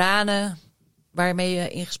veteranen waarmee je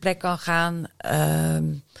in gesprek kan gaan.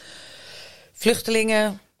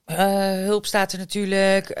 Vluchtelingen, hulp staat er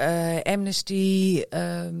natuurlijk. Amnesty,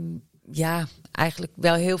 eigenlijk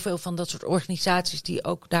wel heel veel van dat soort organisaties die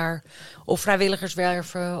ook daar of vrijwilligers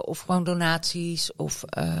werven of gewoon donaties. Of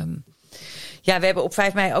we hebben op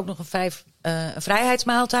 5 mei ook nog een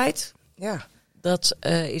vrijheidsmaaltijd. Ja. Dat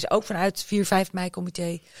is ook vanuit het 4-5 mei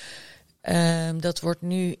comité. Dat wordt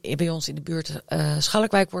nu bij ons in de buurt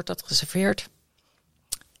Schalkwijk wordt dat geserveerd.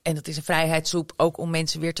 En dat is een vrijheidssoep ook om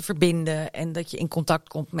mensen weer te verbinden. En dat je in contact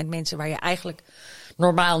komt met mensen waar je eigenlijk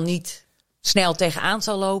normaal niet snel tegenaan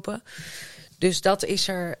zal lopen. Dus dat is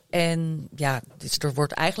er. En ja, dus er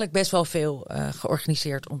wordt eigenlijk best wel veel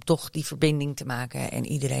georganiseerd om toch die verbinding te maken en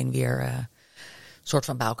iedereen weer soort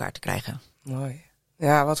van bij elkaar te krijgen. Mooi.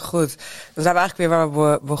 Ja, wat goed. Dan zijn we eigenlijk weer waar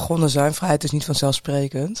we begonnen zijn. Vrijheid is niet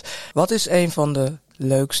vanzelfsprekend. Wat is een van de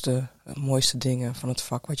leukste, mooiste dingen van het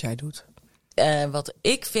vak wat jij doet? Wat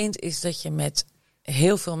ik vind is dat je met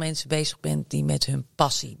heel veel mensen bezig bent die met hun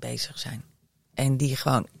passie bezig zijn. En die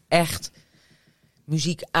gewoon echt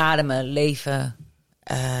muziek ademen, leven,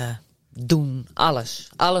 doen, alles.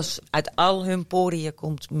 Alles, uit al hun poriën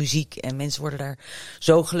komt muziek. En mensen worden daar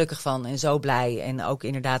zo gelukkig van en zo blij. En ook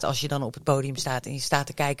inderdaad, als je dan op het podium staat en je staat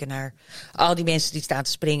te kijken naar al die mensen die staan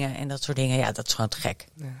te springen en dat soort dingen. Ja, dat is gewoon te gek.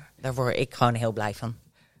 Ja. Daar word ik gewoon heel blij van.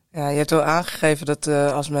 Ja, je hebt al aangegeven dat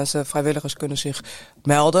als mensen, vrijwilligers kunnen zich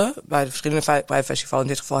melden bij de verschillende festivals. In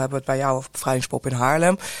dit geval hebben we het bij jou over Bevrijdingspop in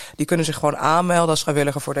Haarlem. Die kunnen zich gewoon aanmelden als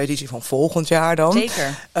vrijwilliger voor de editie van volgend jaar dan.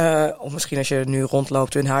 Zeker. Of misschien als je nu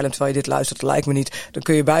rondloopt in Haarlem terwijl je dit luistert, dat lijkt me niet. Dan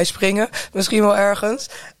kun je bijspringen. Misschien wel ergens.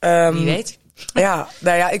 Wie weet. Ja,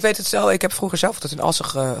 nou ja, ik weet het zelf. Ik heb vroeger zelf dat in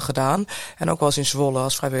Assen gedaan. En ook wel eens in Zwolle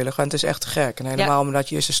als vrijwilliger. En het is echt te gek. En helemaal omdat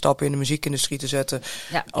je eerste stappen in de muziekindustrie te zetten.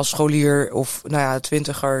 Ja. Als scholier of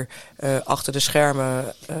 20er achter de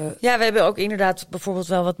schermen. Ja, we hebben ook inderdaad bijvoorbeeld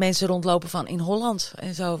wel wat mensen rondlopen van in Holland.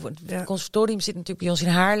 En zo. Het conservatorium zit natuurlijk bij ons in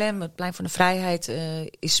Haarlem. Het Plein van de Vrijheid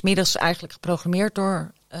is 's middags eigenlijk geprogrammeerd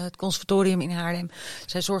door het conservatorium in Haarlem.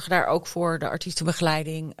 Zij zorgen daar ook voor de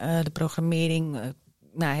artiestenbegeleiding, de programmering,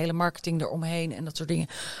 hele marketing eromheen en dat soort dingen.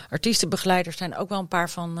 Artiestenbegeleiders zijn ook wel een paar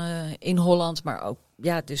van in Holland, maar ook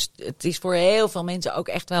dus het is voor heel veel mensen ook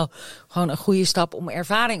echt wel gewoon een goede stap om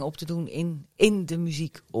ervaring op te doen in de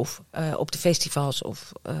muziek of op de festivals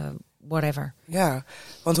of whatever. Ja,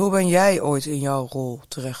 want hoe ben jij ooit in jouw rol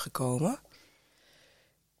terechtgekomen?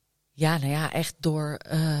 Ja, echt door.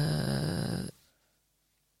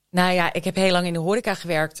 Ik heb heel lang in de horeca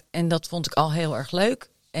gewerkt en dat vond ik al heel erg leuk.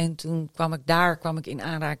 En toen kwam ik in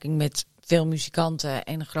aanraking met veel muzikanten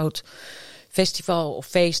en een groot festival of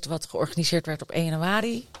feest wat georganiseerd werd op 1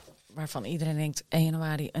 januari. Waarvan iedereen denkt, 1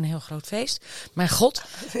 januari een heel groot feest. Mijn god.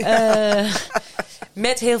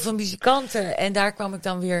 Met heel veel muzikanten. En daar kwam ik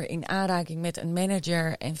dan weer in aanraking met een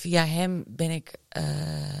manager. En via hem ben ik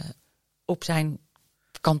op zijn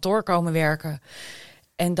kantoor komen werken.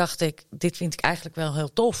 En dacht ik, dit vind ik eigenlijk wel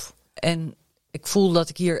heel tof. En ik voel dat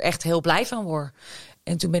ik hier echt heel blij van word.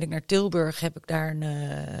 En toen ben ik naar Tilburg, heb ik daar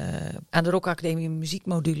aan de Rock Academie een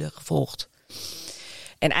muziekmodule gevolgd.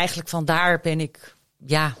 En eigenlijk vandaar ben ik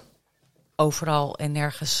overal en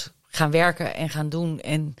nergens gaan werken en gaan doen.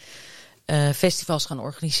 En festivals gaan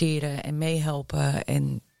organiseren en meehelpen.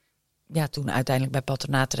 En toen uiteindelijk bij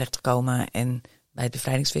Patronaat terechtgekomen en bij het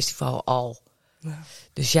Bevrijdingsfestival al. Ja.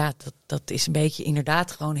 Dus dat is een beetje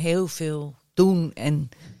inderdaad gewoon heel veel doen en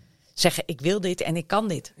zeggen ik wil dit en ik kan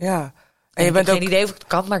dit. Ja. En je bent ook geen idee of ik het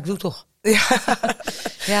kan, maar ik doe het toch.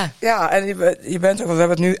 Ja, en je bent ook, we hebben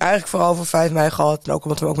het nu eigenlijk vooral over 5 mei gehad. En ook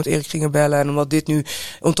omdat we ook met Erik gingen bellen. En omdat dit nu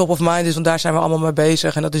on top of mind is, want daar zijn we allemaal mee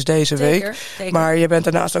bezig. En dat is deze week. Zeker. Maar je bent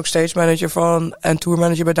daarnaast ook stage manager van en tour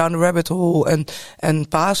manager bij Down the Rabbit Hole en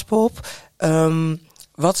Paaspop.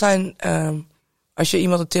 Wat zijn, als je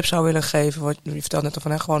iemand een tip zou willen geven, wat je vertelt net al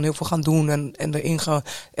van gewoon heel veel gaan doen en erin gaan,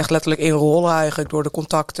 echt letterlijk inrollen eigenlijk door de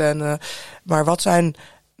contacten. Maar wat zijn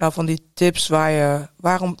nou van die tips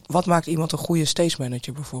wat maakt iemand een goede stage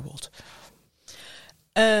manager bijvoorbeeld?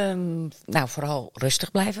 Vooral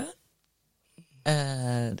rustig blijven.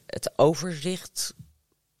 Het overzicht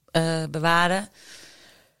bewaren.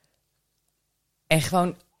 En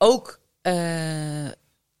gewoon ook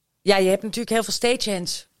je hebt natuurlijk heel veel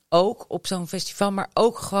stagehands ook op zo'n festival, maar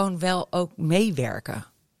ook gewoon wel ook meewerken.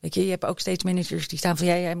 Weet je hebt ook stage managers die staan van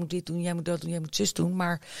jij moet dit doen, jij moet dat doen, jij moet zus doen.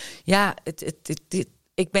 Maar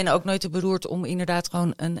ik ben ook nooit te beroerd om inderdaad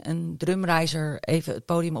gewoon een drumreizer even het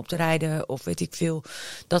podium op te rijden. Of weet ik veel,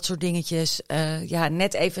 dat soort dingetjes.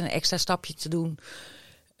 Net even een extra stapje te doen.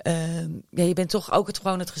 Je bent toch ook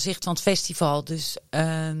gewoon het gezicht van het festival. Dus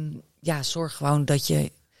zorg gewoon dat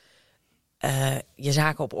je je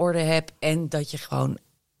zaken op orde hebt. En dat je gewoon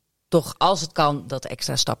toch, als het kan, dat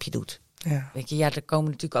extra stapje doet. Ja. Weet je, er komen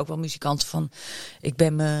natuurlijk ook wel muzikanten van, ik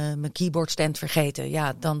ben mijn keyboardstand vergeten.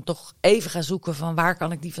 Ja, dan toch even gaan zoeken van waar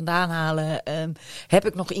kan ik die vandaan halen? Heb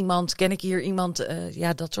ik nog iemand? Ken ik hier iemand?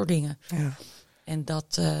 Dat soort dingen. Ja. En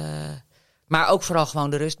dat, maar ook vooral gewoon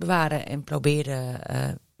de rust bewaren en proberen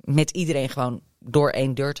met iedereen gewoon door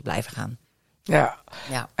 1 deur te blijven gaan. Ja.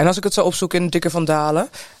 En als ik het zo opzoek in Dikke van Dalen,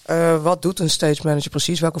 wat doet een stage manager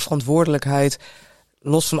precies? Welke verantwoordelijkheid?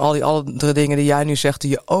 Los van al die andere dingen die jij nu zegt die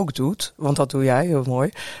je ook doet. Want dat doe jij, heel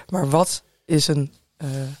mooi. Maar wat is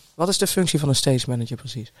de functie van een stage manager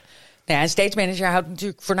precies? Nou ja, een stage manager houdt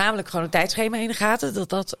natuurlijk voornamelijk gewoon een tijdschema in de gaten.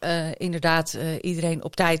 Dat inderdaad iedereen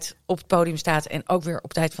op tijd op het podium staat en ook weer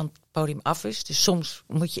op tijd van het podium af is. Dus soms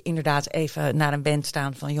moet je inderdaad even naar een band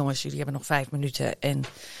staan van jongens, jullie hebben nog 5 minuten. En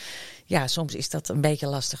ja, soms is dat een beetje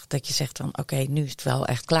lastig dat je zegt van oké, nu is het wel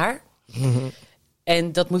echt klaar. Mm-hmm.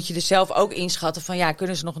 En dat moet je dus zelf ook inschatten van ja,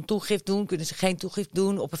 kunnen ze nog een toegift doen? Kunnen ze geen toegift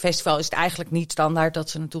doen? Op een festival is het eigenlijk niet standaard dat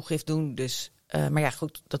ze een toegift doen. Dus, maar ja,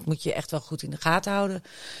 goed, dat moet je echt wel goed in de gaten houden.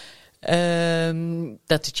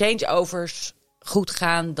 Dat de changeovers goed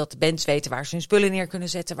gaan. Dat de bands weten waar ze hun spullen neer kunnen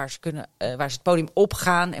zetten. Waar ze het podium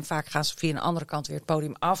opgaan. En vaak gaan ze via een andere kant weer het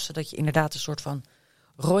podium af. Zodat je inderdaad een soort van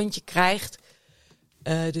rondje krijgt.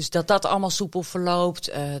 Dus dat allemaal soepel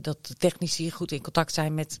verloopt. Dat de technici goed in contact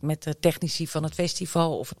zijn met de technici van het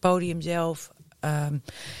festival of het podium zelf.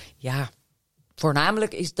 Ja,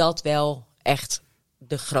 voornamelijk is dat wel echt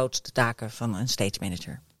de grootste taken van een stage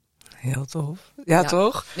manager. Heel tof. Ja,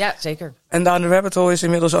 toch? Ja, zeker. En Down the Rabbit Hole is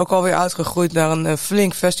inmiddels ook alweer uitgegroeid naar een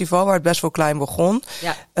flink festival waar het best wel klein begon.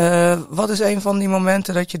 Ja. Wat is een van die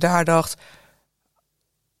momenten dat je daar dacht,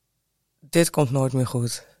 dit komt nooit meer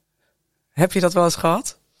goed? Heb je dat wel eens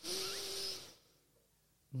gehad?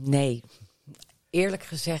 Nee, eerlijk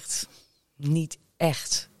gezegd niet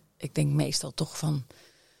echt. Ik denk meestal toch van,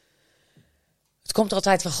 het komt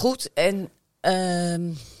altijd wel goed. En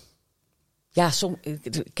ja,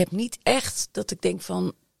 ik heb niet echt dat ik denk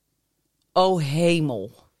van, oh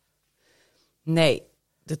hemel. Nee,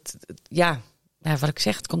 wat ik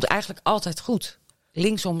zeg, het komt eigenlijk altijd goed.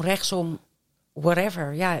 Linksom, rechtsom,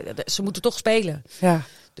 whatever. Ja, ze moeten toch spelen. Ja.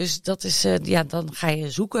 Dus dat is, dan ga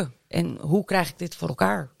je zoeken. En hoe krijg ik dit voor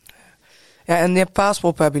elkaar? Ja, en de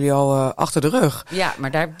Paaspop hebben jullie al achter de rug. Ja,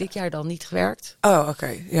 maar daar heb ik dit jaar dan niet gewerkt. Oh,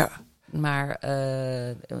 oké, ja. Maar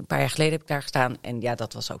een paar jaar geleden heb ik daar gestaan. En ja,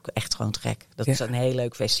 dat was ook echt gewoon te gek. Dat is een heel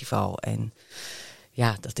leuk festival. En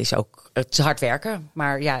ja, het is hard werken.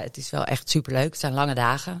 Maar ja, het is wel echt superleuk. Het zijn lange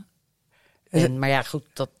dagen. Maar ja, goed,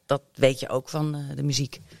 dat weet je ook van de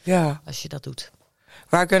muziek. Ja. Als je dat doet.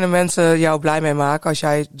 Waar kunnen mensen jou blij mee maken?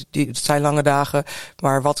 Het zijn lange dagen,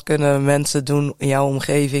 maar wat kunnen mensen doen in jouw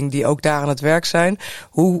omgeving die ook daar aan het werk zijn?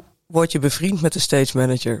 Hoe word je bevriend met de stage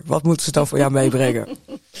manager? Wat moeten ze dan voor jou meebrengen?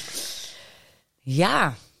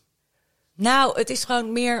 Ja, nou, het is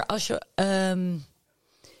gewoon meer als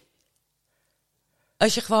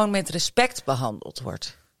je gewoon met respect behandeld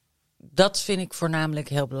wordt. Dat vind ik voornamelijk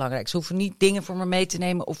heel belangrijk. Ze hoeven niet dingen voor me mee te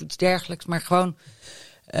nemen of iets dergelijks, maar gewoon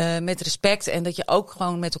met respect. En dat je ook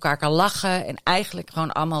gewoon met elkaar kan lachen en eigenlijk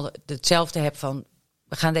gewoon allemaal hetzelfde hebt van,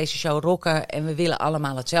 we gaan deze show rocken en we willen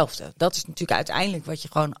allemaal hetzelfde. Dat is natuurlijk uiteindelijk wat je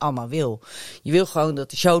gewoon allemaal wil. Je wil gewoon dat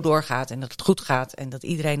de show doorgaat en dat het goed gaat en dat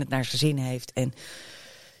iedereen het naar zijn zin heeft. En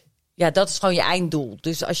ja, dat is gewoon je einddoel.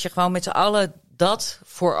 Dus als je gewoon met z'n allen dat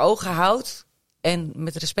voor ogen houdt en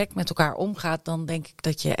met respect met elkaar omgaat, dan denk ik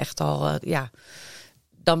dat je echt al,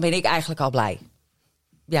 dan ben ik eigenlijk al blij.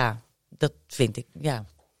 Ja, dat vind ik. Ja,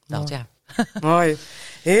 dat ja. Mooi.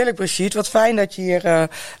 Heerlijk, Brigitte. Wat fijn dat je hier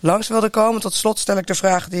langs wilde komen. Tot slot stel ik de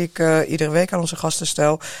vraag die ik iedere week aan onze gasten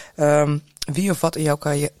stel. Wie of wat in jouw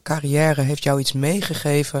carrière heeft jou iets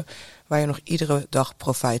meegegeven waar je nog iedere dag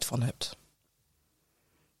profijt van hebt?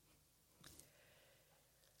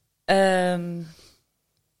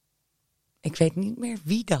 Ik weet niet meer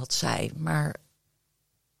wie dat zei, maar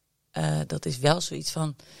dat is wel zoiets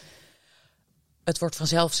van, het wordt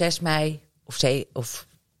vanzelf 6 mei of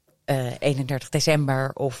 31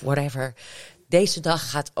 december of whatever. Deze dag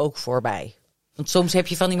gaat ook voorbij. Want soms heb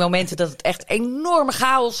je van die momenten dat het echt enorme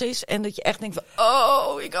chaos is. En dat je echt denkt van,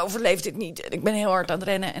 oh, ik overleef dit niet. En ik ben heel hard aan het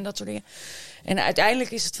rennen en dat soort dingen. En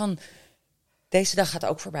uiteindelijk is het van, deze dag gaat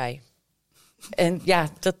ook voorbij. En ja,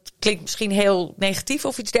 dat klinkt misschien heel negatief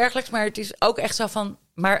of iets dergelijks. Maar het is ook echt zo van,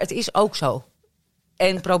 maar het is ook zo.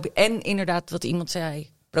 En inderdaad, wat iemand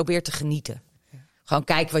zei, probeer te genieten. Gewoon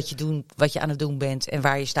kijk wat je aan het doen bent en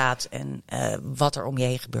waar je staat en wat er om je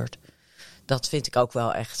heen gebeurt. Dat vind ik ook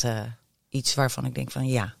wel echt iets waarvan ik denk van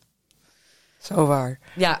ja. Zo waar.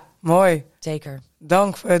 Ja. Mooi. Zeker.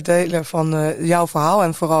 Dank voor het delen van jouw verhaal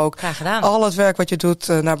en vooral ook graag gedaan. Al het werk wat je doet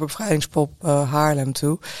naar Bevrijdingspop Haarlem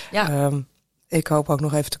toe. Ja. Ik hoop ook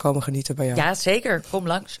nog even te komen genieten bij jou. Ja, zeker. Kom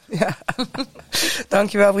langs. Ja.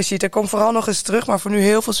 Dankjewel, Brigitte. Kom vooral nog eens terug, maar voor nu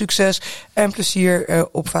heel veel succes en plezier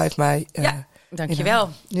op 5 mei. Ja. Dankjewel.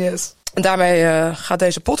 Yes. En daarmee gaat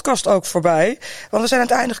deze podcast ook voorbij. Want we zijn aan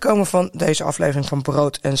het einde gekomen van deze aflevering van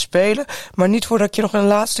Brood en Spelen. Maar niet voordat ik je nog een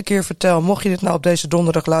laatste keer vertel, mocht je dit nou op deze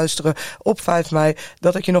donderdag luisteren op 5 mei...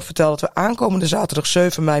 dat ik je nog vertel dat we aankomende zaterdag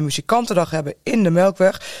 7 mei Muzikantendag hebben in de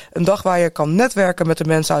Melkweg. Een dag waar je kan netwerken met de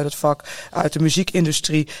mensen uit het vak, uit de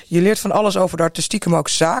muziekindustrie. Je leert van alles over de artistieke, maar ook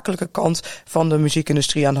zakelijke kant van de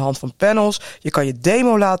muziekindustrie aan de hand van panels. Je kan je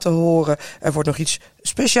demo laten horen. Er wordt nog iets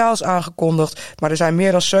speciaals aangekondigd. Maar er zijn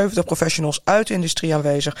meer dan 70 professionals uit de industrie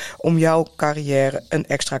aanwezig om jouw carrière een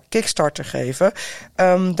extra kickstart te geven.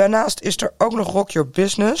 Daarnaast is er ook nog Rock Your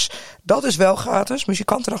Business. Dat is wel gratis.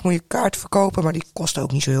 Muzikantendag moet je kaart verkopen, maar die kost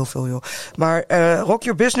ook niet zo heel veel, joh. Maar Rock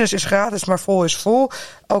Your Business is gratis, maar vol is vol.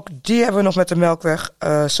 Ook die hebben we nog met de Melkweg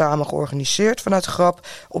samen georganiseerd vanuit Grap.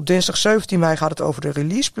 Op dinsdag 17 mei gaat het over de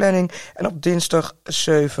release planning. En op dinsdag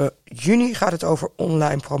 7 juni gaat het over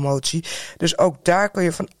online promotie. Dus ook daar kun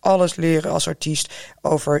je van alles leren als artiest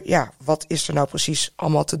over, ja, wat is er nou precies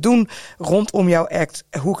allemaal te doen rondom jouw act?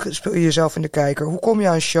 Hoe speel je jezelf in de kijker? Hoe kom je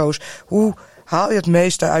aan shows? Hoe haal je het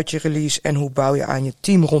meeste uit je release? En hoe bouw je aan je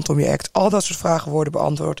team rondom je act? Al dat soort vragen worden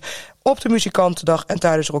beantwoord op de Muzikantendag en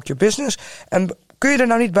tijdens Rock Your Business. En kun je er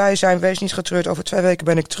nou niet bij zijn, wees niet getreurd. Over 2 weken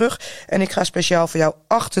ben ik terug. En ik ga speciaal voor jou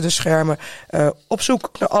achter de schermen op zoek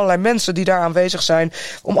naar allerlei mensen die daar aanwezig zijn,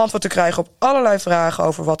 om antwoord te krijgen op allerlei vragen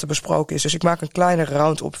over wat er besproken is. Dus ik maak een kleine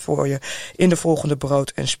round-up voor je in de volgende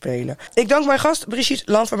Brood en Spelen. Ik dank mijn gast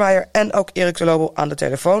Brigitte Landvermeijer en ook Erik de Lobel aan de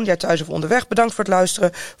telefoon. Jij thuis of onderweg, bedankt voor het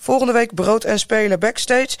luisteren. Volgende week Brood en Spelen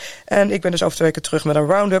backstage. En ik ben dus over 2 weken terug met een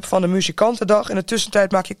round-up van de Muzikantendag. In de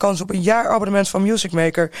tussentijd maak je kans op een jaarabonnement van Music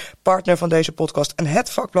Maker, partner van deze podcast en het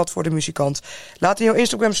vakblad voor de muzikant. Laat in jouw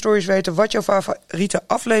Instagram stories weten wat jouw favoriete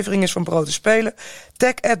aflevering is van Brood en Spelen.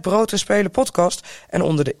 Tag @Brood en Spelen podcast. En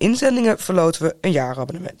onder de inzendingen verloten we een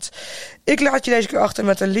jaarabonnement. Ik laat je deze keer achter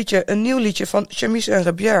met een nieuw liedje van Chemise en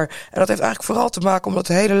Rebière. En dat heeft eigenlijk vooral te maken omdat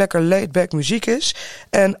het hele lekker laid-back muziek is.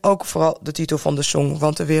 En ook vooral de titel van de song,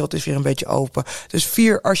 want de wereld is weer een beetje open. Dus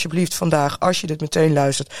vier alsjeblieft vandaag, als je dit meteen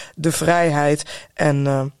luistert, de vrijheid.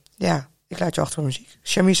 En ja, ik laat je achter met muziek.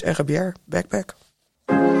 Chemise en Rebière, Backpack.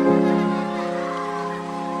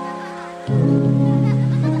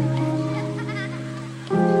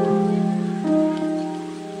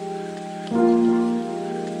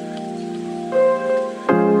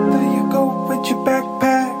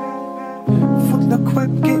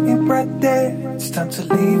 It's time to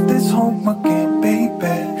leave this home again,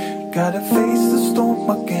 baby. Gotta face the storm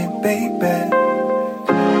again, baby.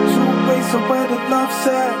 2 ways of where the love's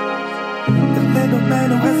at. The little man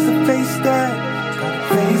who has to face that. Gotta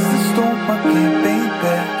face the storm again,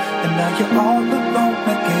 baby. And now you're all alone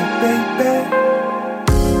again, baby.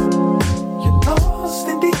 You're lost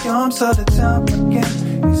in the arms of the time again.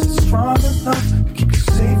 Is it strong enough to keep you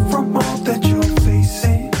safe from all that you're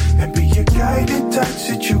facing? And be a guide in tight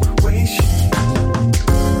situation.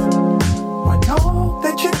 When all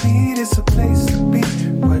that you need is a place to be,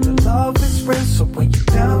 where the love is real. So when you're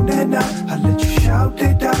down and out, I let you shout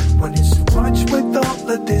it out. When it's too much with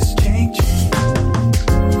all of this changing.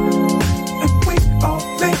 And we all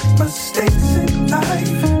make mistakes in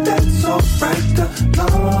life. That's alright, the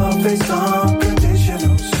love is gone.